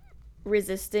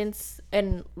resistance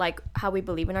and like how we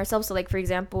believe in ourselves. So like, for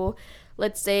example,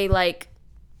 let's say like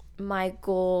my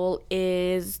goal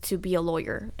is to be a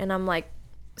lawyer and I'm like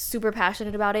super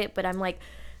passionate about it, but I'm like,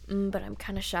 but I'm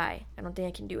kind of shy. I don't think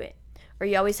I can do it. Or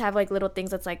you always have like little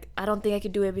things that's like, I don't think I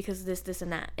could do it because of this,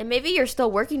 and that. And maybe you're still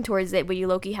working towards it, but you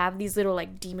low-key have these little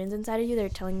like demons inside of you that are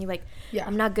telling you like,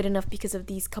 I'm not good enough because of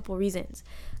these couple reasons.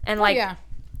 And like,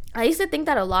 I used to think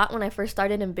that a lot when I first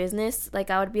started in business. Like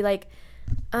I would be like,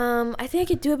 I think I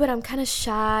could do it, but I'm kind of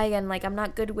shy and like I'm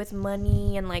not good with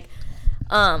money. And like,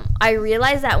 I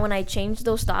realized that when I changed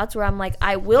those thoughts where I'm like,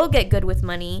 I will get good with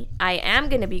money, I am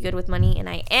going to be good with money, and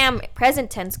I am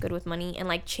present tense good with money, and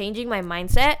like changing my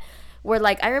mindset where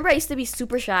like, I remember I used to be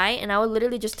super shy and I would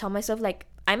literally just tell myself like,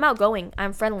 I'm outgoing,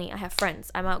 I'm friendly, I have friends.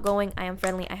 I'm outgoing, I am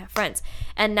friendly, I have friends.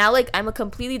 And now like I'm a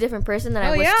completely different person than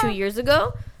I was 2 years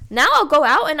ago. Now I'll go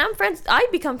out and I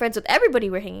become friends with everybody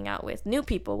we're hanging out with, new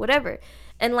people, whatever.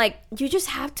 And like, you just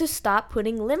have to stop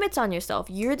putting limits on yourself.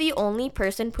 You're the only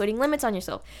person putting limits on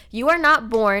yourself. You are not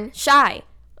born shy,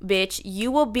 bitch.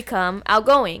 You will become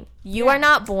outgoing. You are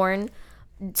not born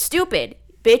stupid,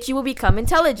 bitch. You will become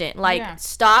intelligent. Like,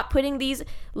 stop putting these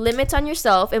limits on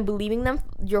yourself and believing them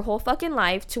your whole fucking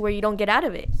life to where you don't get out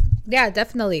of it. Yeah,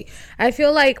 definitely. I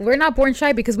feel like we're not born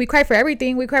shy because we cry for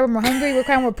everything. We cry when we're hungry. We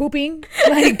cry when we're pooping.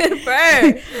 Like,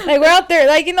 like we're out there,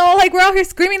 like, you know, like we're out here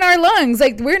screaming our lungs.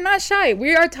 Like, we're not shy.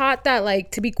 We are taught that,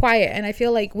 like, to be quiet. And I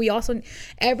feel like we also,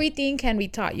 everything can be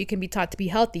taught. You can be taught to be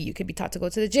healthy. You can be taught to go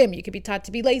to the gym. You can be taught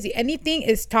to be lazy. Anything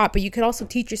is taught, but you can also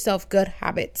teach yourself good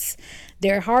habits.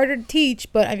 They're harder to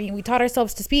teach, but I mean, we taught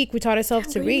ourselves to speak. We taught ourselves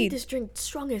to read. This drink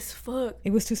strong as fuck.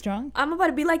 It was too strong? I'm about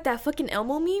to be like that fucking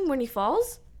Elmo meme when he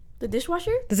falls. The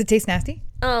dishwasher? Does it taste nasty?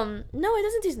 No, it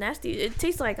doesn't taste nasty. It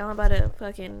tastes like I'm about to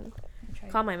fucking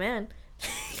call my man.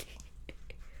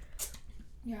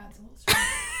 Yeah, it's a little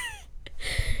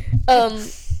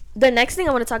strong. The next thing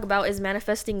I want to talk about is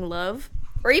manifesting love,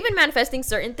 or even manifesting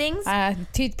certain things.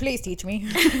 Please teach me.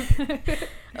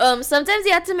 Sometimes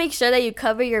you have to make sure that you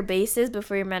cover your bases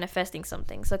before you're manifesting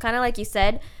something. So kind of like you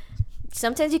said,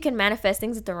 sometimes you can manifest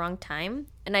things at the wrong time,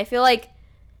 and I feel like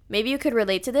maybe you could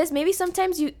relate to this. Maybe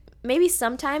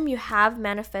sometime you have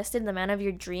manifested the man of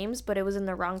your dreams, but it was in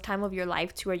the wrong time of your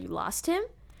life to where you lost him.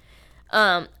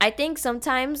 I think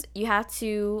sometimes you have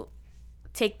to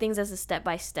take things as a step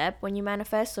by step when you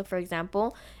manifest. So for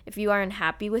example, if you are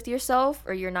unhappy with yourself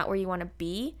or you're not where you want to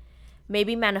be,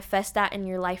 maybe manifest that in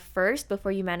your life first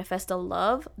before you manifest a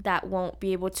love that won't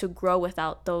be able to grow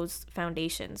without those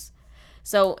foundations.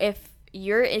 So if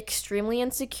you're extremely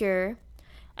insecure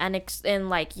and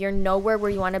like you're nowhere where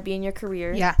you want to be in your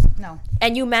career,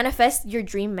 and you manifest your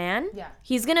dream man,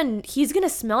 he's gonna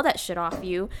smell that shit off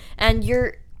you, and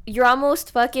you're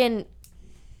almost fucking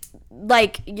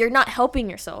like, you're not helping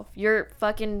yourself, you're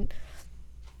making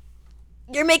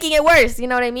it worse, you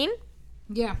know what I mean?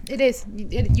 Yeah, it is.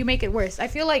 You make it worse. I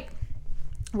feel like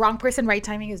wrong person, right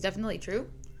timing is definitely true.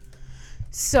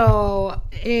 So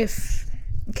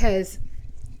because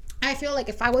I feel like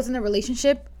if I was in a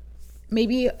relationship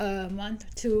maybe a month,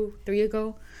 2, 3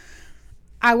 ago,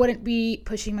 I wouldn't be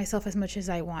pushing myself as much as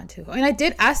I want to. And I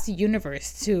did ask the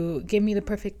universe to give me the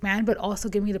perfect man, but also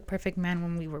give me the perfect man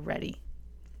when we were ready.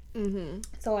 Mm-hmm.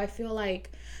 So I feel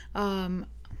like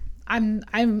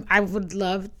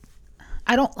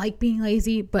I don't like being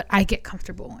lazy, but I get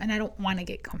comfortable, and I don't want to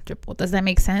get comfortable. Does that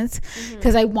make sense?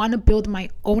 Because I want to build my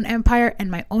own empire and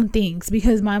my own things,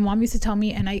 because my mom used to tell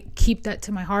me, and I keep that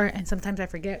to my heart, and sometimes I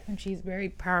forget, and she's very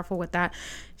powerful with that.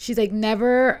 She's like,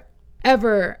 never,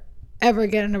 ever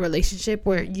get in a relationship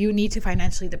where you need to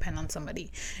financially depend on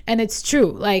somebody. And it's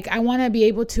true. Like, I want to be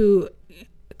able to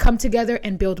come together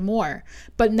and build more,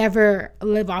 but never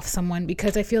live off someone,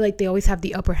 because I feel like they always have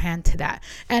the upper hand to that.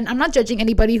 And I'm not judging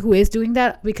anybody who is doing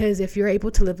that, because if you're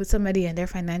able to live with somebody and they're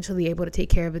financially able to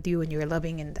take care of you and you're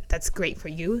loving, and that's great for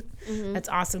you, that's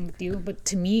awesome with you. But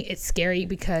to me, it's scary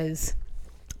because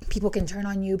people can turn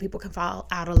on you, people can fall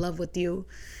out of love with you.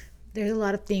 There's a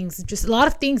lot of things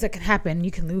that can happen.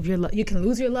 You can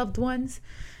lose your loved ones,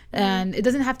 and it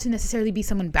doesn't have to necessarily be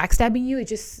someone backstabbing you. It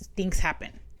just, things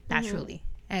happen naturally.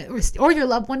 Or your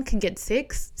loved one can get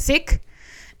sick,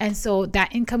 and so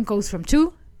that income goes from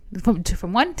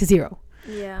 1 to 0.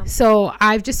 Yeah. So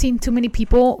I've just seen too many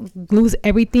people lose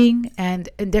everything and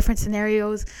in different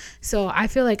scenarios. So I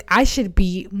feel like I should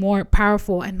be more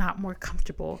powerful and not more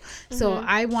comfortable. So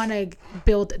I want to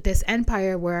build this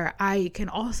empire where I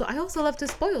also love to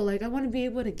spoil. Like I want to be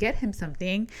able to get him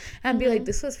something and be like,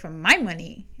 this was from my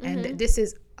money and this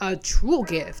is a true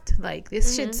gift. Like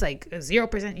this shit's like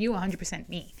 0% you, 100%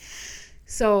 me.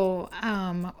 So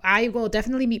I will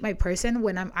definitely meet my person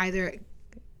when I'm either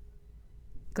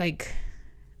like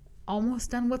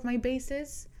almost done with my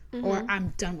bases or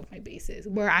I'm done with my bases,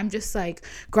 where I'm just like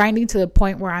grinding to the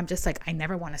point where I'm just like, I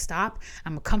never want to stop.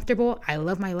 I'm comfortable. I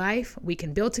love my life. We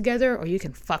can build together or you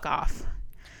can fuck off.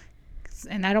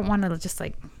 And I don't want to just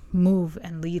like move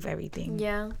and leave everything.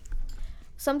 Yeah.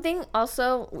 Something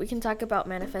also we can talk about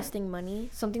manifesting money.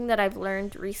 Something that I've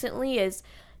learned recently is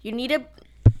you need to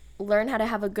learn how to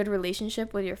have a good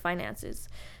relationship with your finances.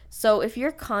 So if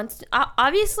you're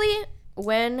obviously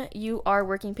when you are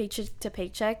working paycheck to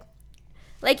paycheck,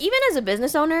 like even as a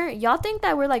business owner, y'all think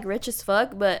that we're like rich as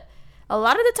fuck, but a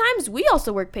lot of the times we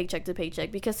also work paycheck to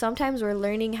paycheck because sometimes we're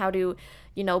learning how to,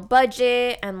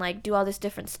 budget and like do all this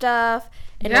different stuff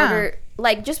in order,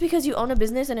 like just because you own a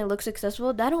business and it looks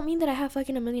successful, that don't mean that I have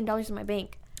fucking $1 million in my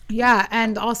bank. Yeah,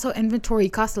 and also inventory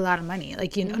costs a lot of money.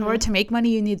 Like in order to make money,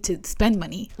 you need to spend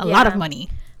money, a lot of money.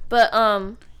 But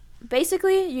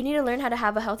basically, you need to learn how to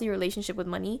have a healthy relationship with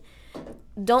money.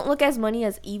 Don't look at money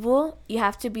as evil. You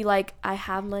have to be like, I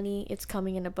have money, it's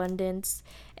coming in abundance,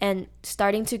 and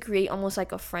starting to create almost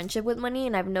like a friendship with money.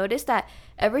 And I've noticed that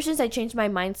ever since I changed my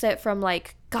mindset from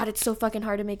like, God, it's so fucking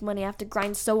hard to make money, I have to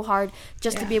grind so hard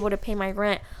just to be able to pay my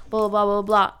rent, blah, blah, blah, blah,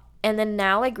 blah. And then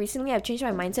now, like recently, I've changed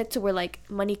my mindset to where like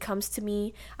money comes to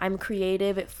me. I'm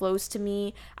creative. It flows to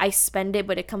me. I spend it,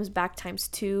 but it comes back times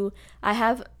 2. I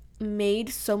have made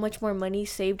so much more money,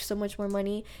 saved so much more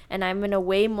money, and I'm in a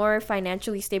way more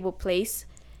financially stable place.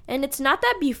 And it's not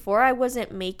that before I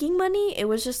wasn't making money. It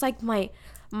was just like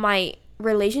my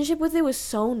relationship with it was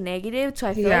so negative. So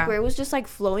I feel like where it was just like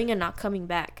flowing and not coming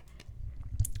back.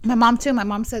 My mom too. My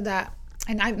mom said that.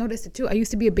 And I've noticed it too. I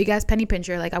used to be a big ass penny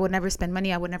pincher. Like I would never spend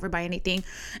money. I would never buy anything.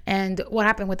 And what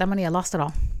happened with that money? I lost it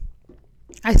all.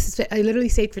 I literally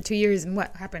saved for 2 years, and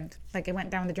what happened? Like it went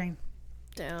down the drain.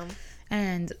 Damn.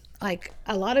 And like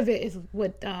a lot of it is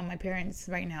with my parents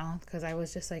right now, because I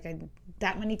was just like,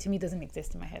 that money to me doesn't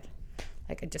exist in my head.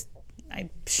 Like I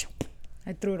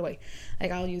threw it away.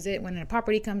 Like I'll use it when a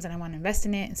property comes and I want to invest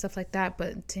in it and stuff like that.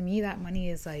 But to me, that money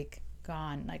is like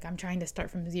gone. Like I'm trying to start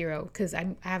from zero because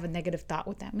I have a negative thought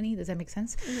with that money. Does that make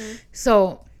sense?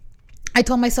 So I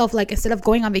told myself, like, instead of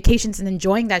going on vacations and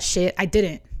enjoying that shit, I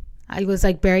didn't. I was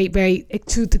like very, very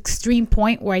to the extreme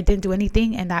point where I didn't do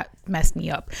anything, and that messed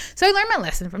me up. So I learned my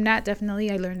lesson from that.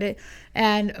 Definitely, I learned it.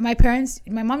 And my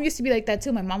mom used to be like that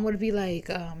too. My mom would be like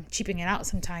cheaping it out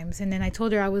sometimes. And then I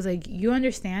told her, I was like, you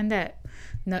understand that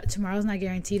tomorrow's not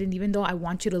guaranteed, and even though I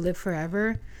want you to live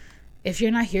forever, if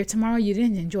you're not here tomorrow, you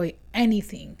didn't enjoy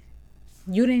anything.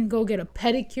 You didn't go get a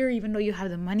pedicure even though you have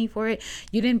the money for it.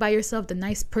 You didn't buy yourself the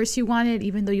nice purse you wanted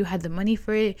even though you had the money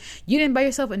for it. You didn't buy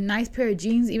yourself a nice pair of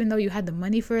jeans even though you had the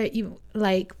money for it.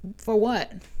 Like, for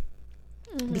what?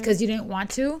 Because you didn't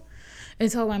want to.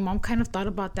 And so my mom kind of thought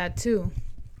about that too.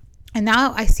 And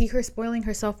now I see her spoiling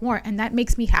herself more, and that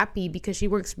makes me happy because she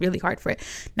works really hard for it.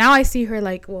 Now I see her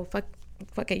like, well,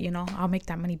 fuck it, I'll make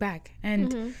that money back.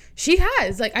 And she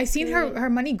has, like, I seen her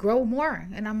money grow more,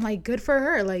 and I'm like, good for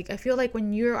her. Like, I feel like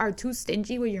when you are too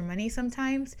stingy with your money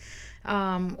sometimes,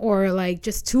 or like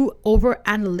just too over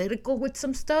analytical with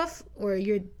some stuff, or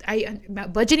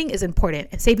budgeting is important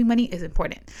and saving money is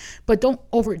important, but don't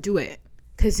overdo it.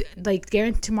 Because like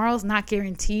tomorrow's not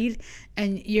guaranteed,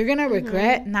 and you're gonna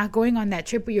regret not going on that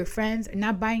trip with your friends and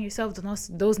not buying yourself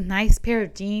those nice pair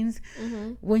of jeans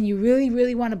when you really,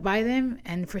 really want to buy them,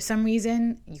 and for some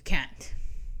reason you can't.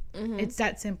 It's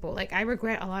that simple. Like, I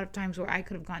regret a lot of times where I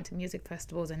could have gone to music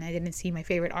festivals and I didn't see my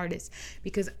favorite artists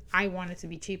because I wanted to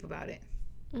be cheap about it.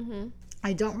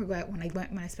 I don't regret when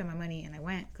I spent my money and I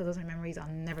went, because those are memories I'll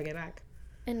never get back.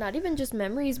 And not even just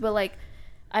memories, but like,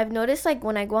 I've noticed, like,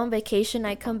 when I go on vacation,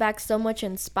 I come back so much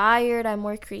inspired. I'm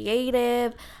more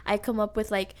creative. I come up with,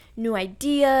 like, new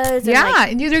ideas.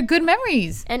 And these are good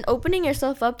memories. And opening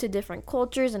yourself up to different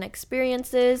cultures and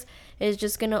experiences is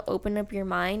just going to open up your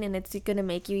mind, and it's going to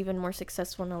make you even more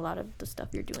successful in a lot of the stuff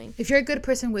you're doing. If you're a good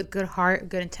person with good heart,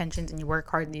 good intentions, and you work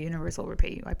hard, the universe will repay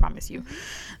you. I promise you.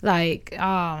 Like,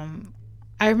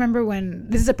 I remember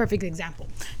this is a perfect example.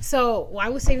 So I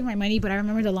was saving my money, but I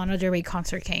remember the Lana Del Rey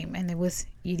concert came, and it was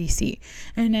EDC.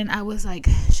 And then I was like,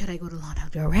 should I go to Lana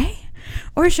Del Rey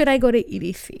or should I go to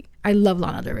EDC? I love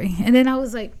Lana Del Rey. And then I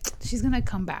was like, she's gonna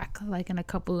come back like in a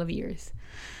couple of years.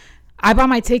 I bought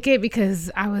my ticket because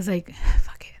I was like,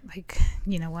 fuck it, like,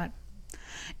 you know what,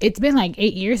 it's been like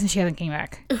 8 years and she hasn't came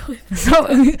back. So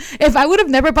if I would have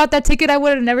never bought that ticket, I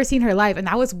would have never seen her live, and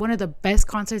that was one of the best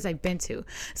concerts I've been to.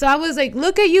 So I was like,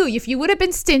 look at you, if you would have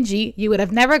been stingy, you would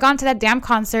have never gone to that damn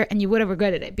concert and you would have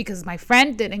regretted it, because my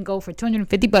friend didn't go for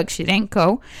 $250. She didn't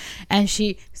go, and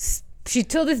she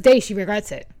till this day she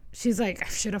regrets it. She's like, I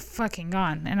should have fucking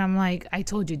gone. And I'm like, I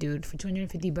told you, dude, for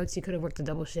 $250 you could have worked a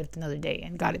double shift another day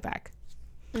and got it back.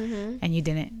 And you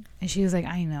didn't. And she was like,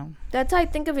 I know. That's how I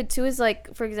think of it too, is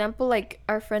like, for example, like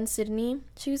our friend Sydney,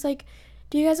 she was like,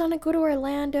 do you guys want to go to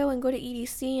Orlando and go to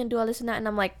EDC and do all this and that? And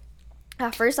I'm like,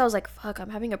 at first I was like, fuck,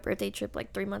 I'm having a birthday trip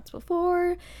like 3 months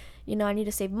before, you know, I need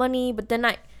to save money. But then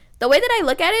the way that I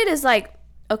look at it is like,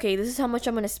 okay, this is how much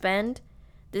I'm going to spend,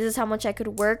 this is how much I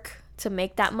could work to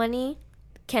make that money.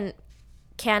 Can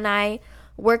I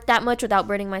work that much without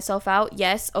burning myself out?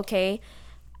 Yes. Okay,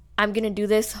 I'm gonna do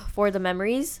this for the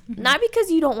memories, not because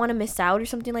you don't want to miss out or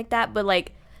something like that, but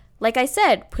like I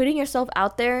said, putting yourself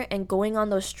out there and going on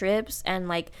those trips and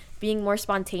like being more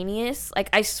spontaneous. Like,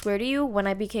 I swear to you, when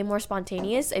I became more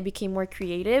spontaneous, I became more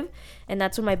creative, and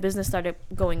that's when my business started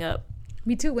going up.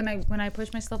 Me too. When I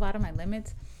push myself out of my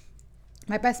limits,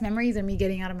 my best memories are me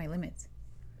getting out of my limits.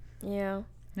 Yeah.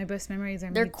 My best memories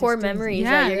are they're core memories.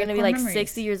 Yeah, you're gonna be like memories.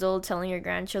 60 years old telling your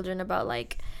grandchildren about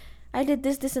like, I did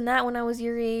this and that when I was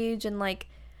your age. And like,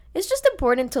 it's just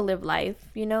important to live life,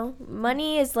 you know.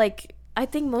 Money is like, I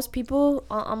think most people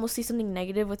almost see something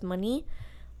negative with money,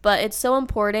 but it's so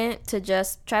important to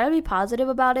just try to be positive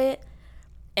about it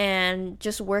and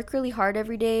just work really hard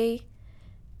every day.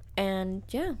 And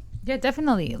yeah,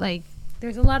 definitely. Like,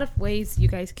 there's a lot of ways you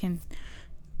guys can.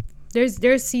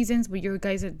 There's seasons where you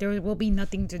guys there will be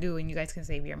nothing to do and you guys can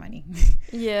save your money.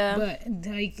 Yeah. But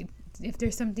like, if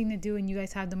there's something to do and you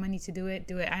guys have the money to do it,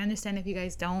 do it. I understand if you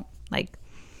guys don't, like,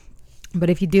 but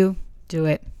if you do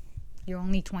it. You're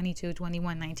only 22,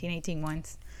 21, 19, 18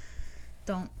 once.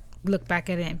 Don't look back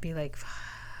at it and be like,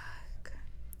 fuck.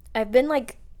 I've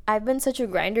been such a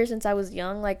grinder since I was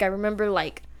young. Like, I remember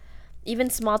like even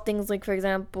small things, like for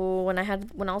example, when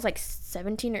I was like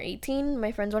 17 or 18,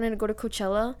 my friends wanted to go to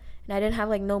Coachella and I didn't have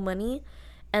like no money,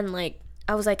 and like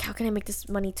I was like, how can I make this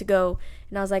money to go?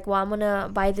 And I was like, well, I'm gonna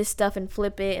buy this stuff and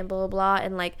flip it and blah blah blah.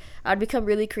 And like, I'd become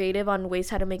really creative on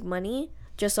ways how to make money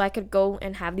just so I could go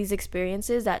and have these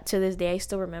experiences that to this day I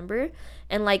still remember.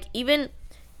 And like, even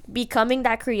becoming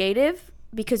that creative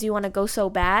because you want to go so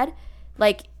bad,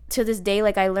 like to this day,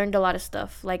 like I learned a lot of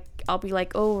stuff. Like, I'll be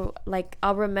like, oh, like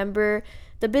I'll remember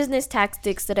the business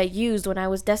tactics that I used when I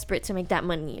was desperate to make that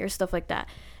money or stuff like that.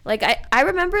 Like, I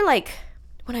remember like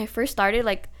when I first started,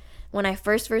 like when I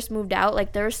first moved out,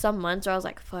 like there were some months where I was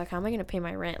like, fuck, how am I gonna pay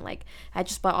my rent? Like, I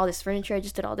just bought all this furniture, I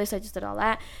just did all this, I just did all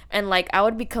that. And like, I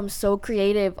would become so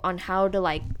creative on how to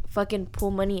like fucking pull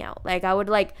money out. Like, I would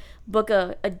like book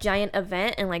a giant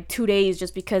event in like 2 days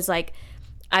just because like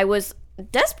I was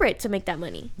desperate to make that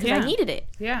money because I needed it.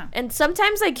 Yeah. And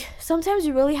sometimes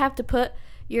you really have to put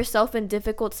yourself in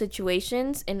difficult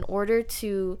situations in order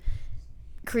to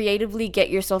creatively get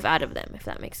yourself out of them, if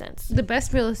that makes sense. The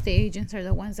best real estate agents are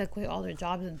the ones that quit all their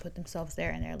jobs and put themselves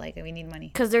there, and they're like, we need money.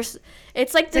 Because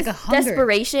it's like this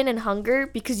desperation and hunger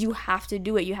because you have to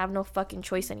do it. You have no fucking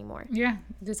choice anymore. Yeah.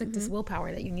 There's like this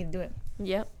willpower that you need to do it.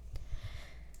 Yep.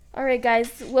 All right,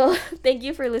 guys. Well, thank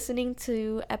you for listening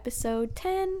to episode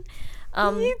 10.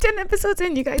 10 episodes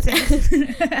in, you guys.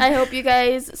 I hope you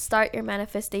guys start your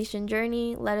manifestation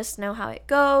journey. Let us know how it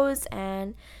goes,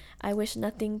 and I wish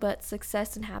nothing but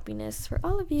success and happiness for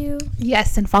all of you.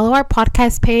 Yes, and follow our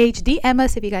podcast page. DM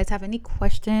us if you guys have any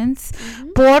questions.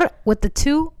 Por with the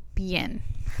Tu Bien.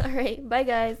 All right, bye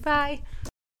guys. Bye.